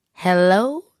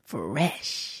 Hello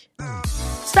Fresh.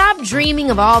 Stop dreaming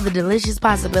of all the delicious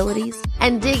possibilities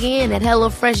and dig in at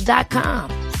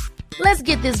HelloFresh.com. Let's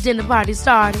get this dinner party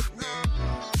started.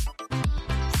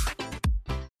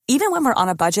 Even when we're on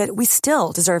a budget, we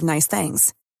still deserve nice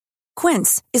things.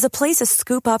 Quince is a place to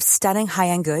scoop up stunning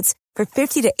high-end goods for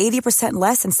 50 to 80%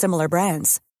 less than similar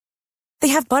brands. They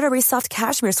have buttery soft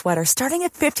cashmere sweaters starting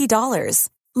at $50,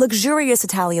 luxurious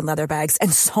Italian leather bags,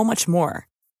 and so much more.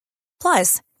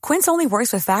 Plus, Quince only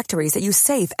works with factories that use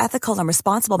safe, ethical, and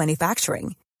responsible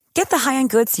manufacturing. Get the high-end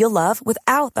goods you'll love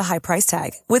without the high price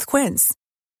tag with Quince.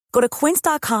 Go to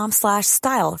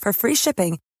quince.com/style for free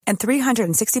shipping and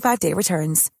 365-day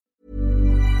returns.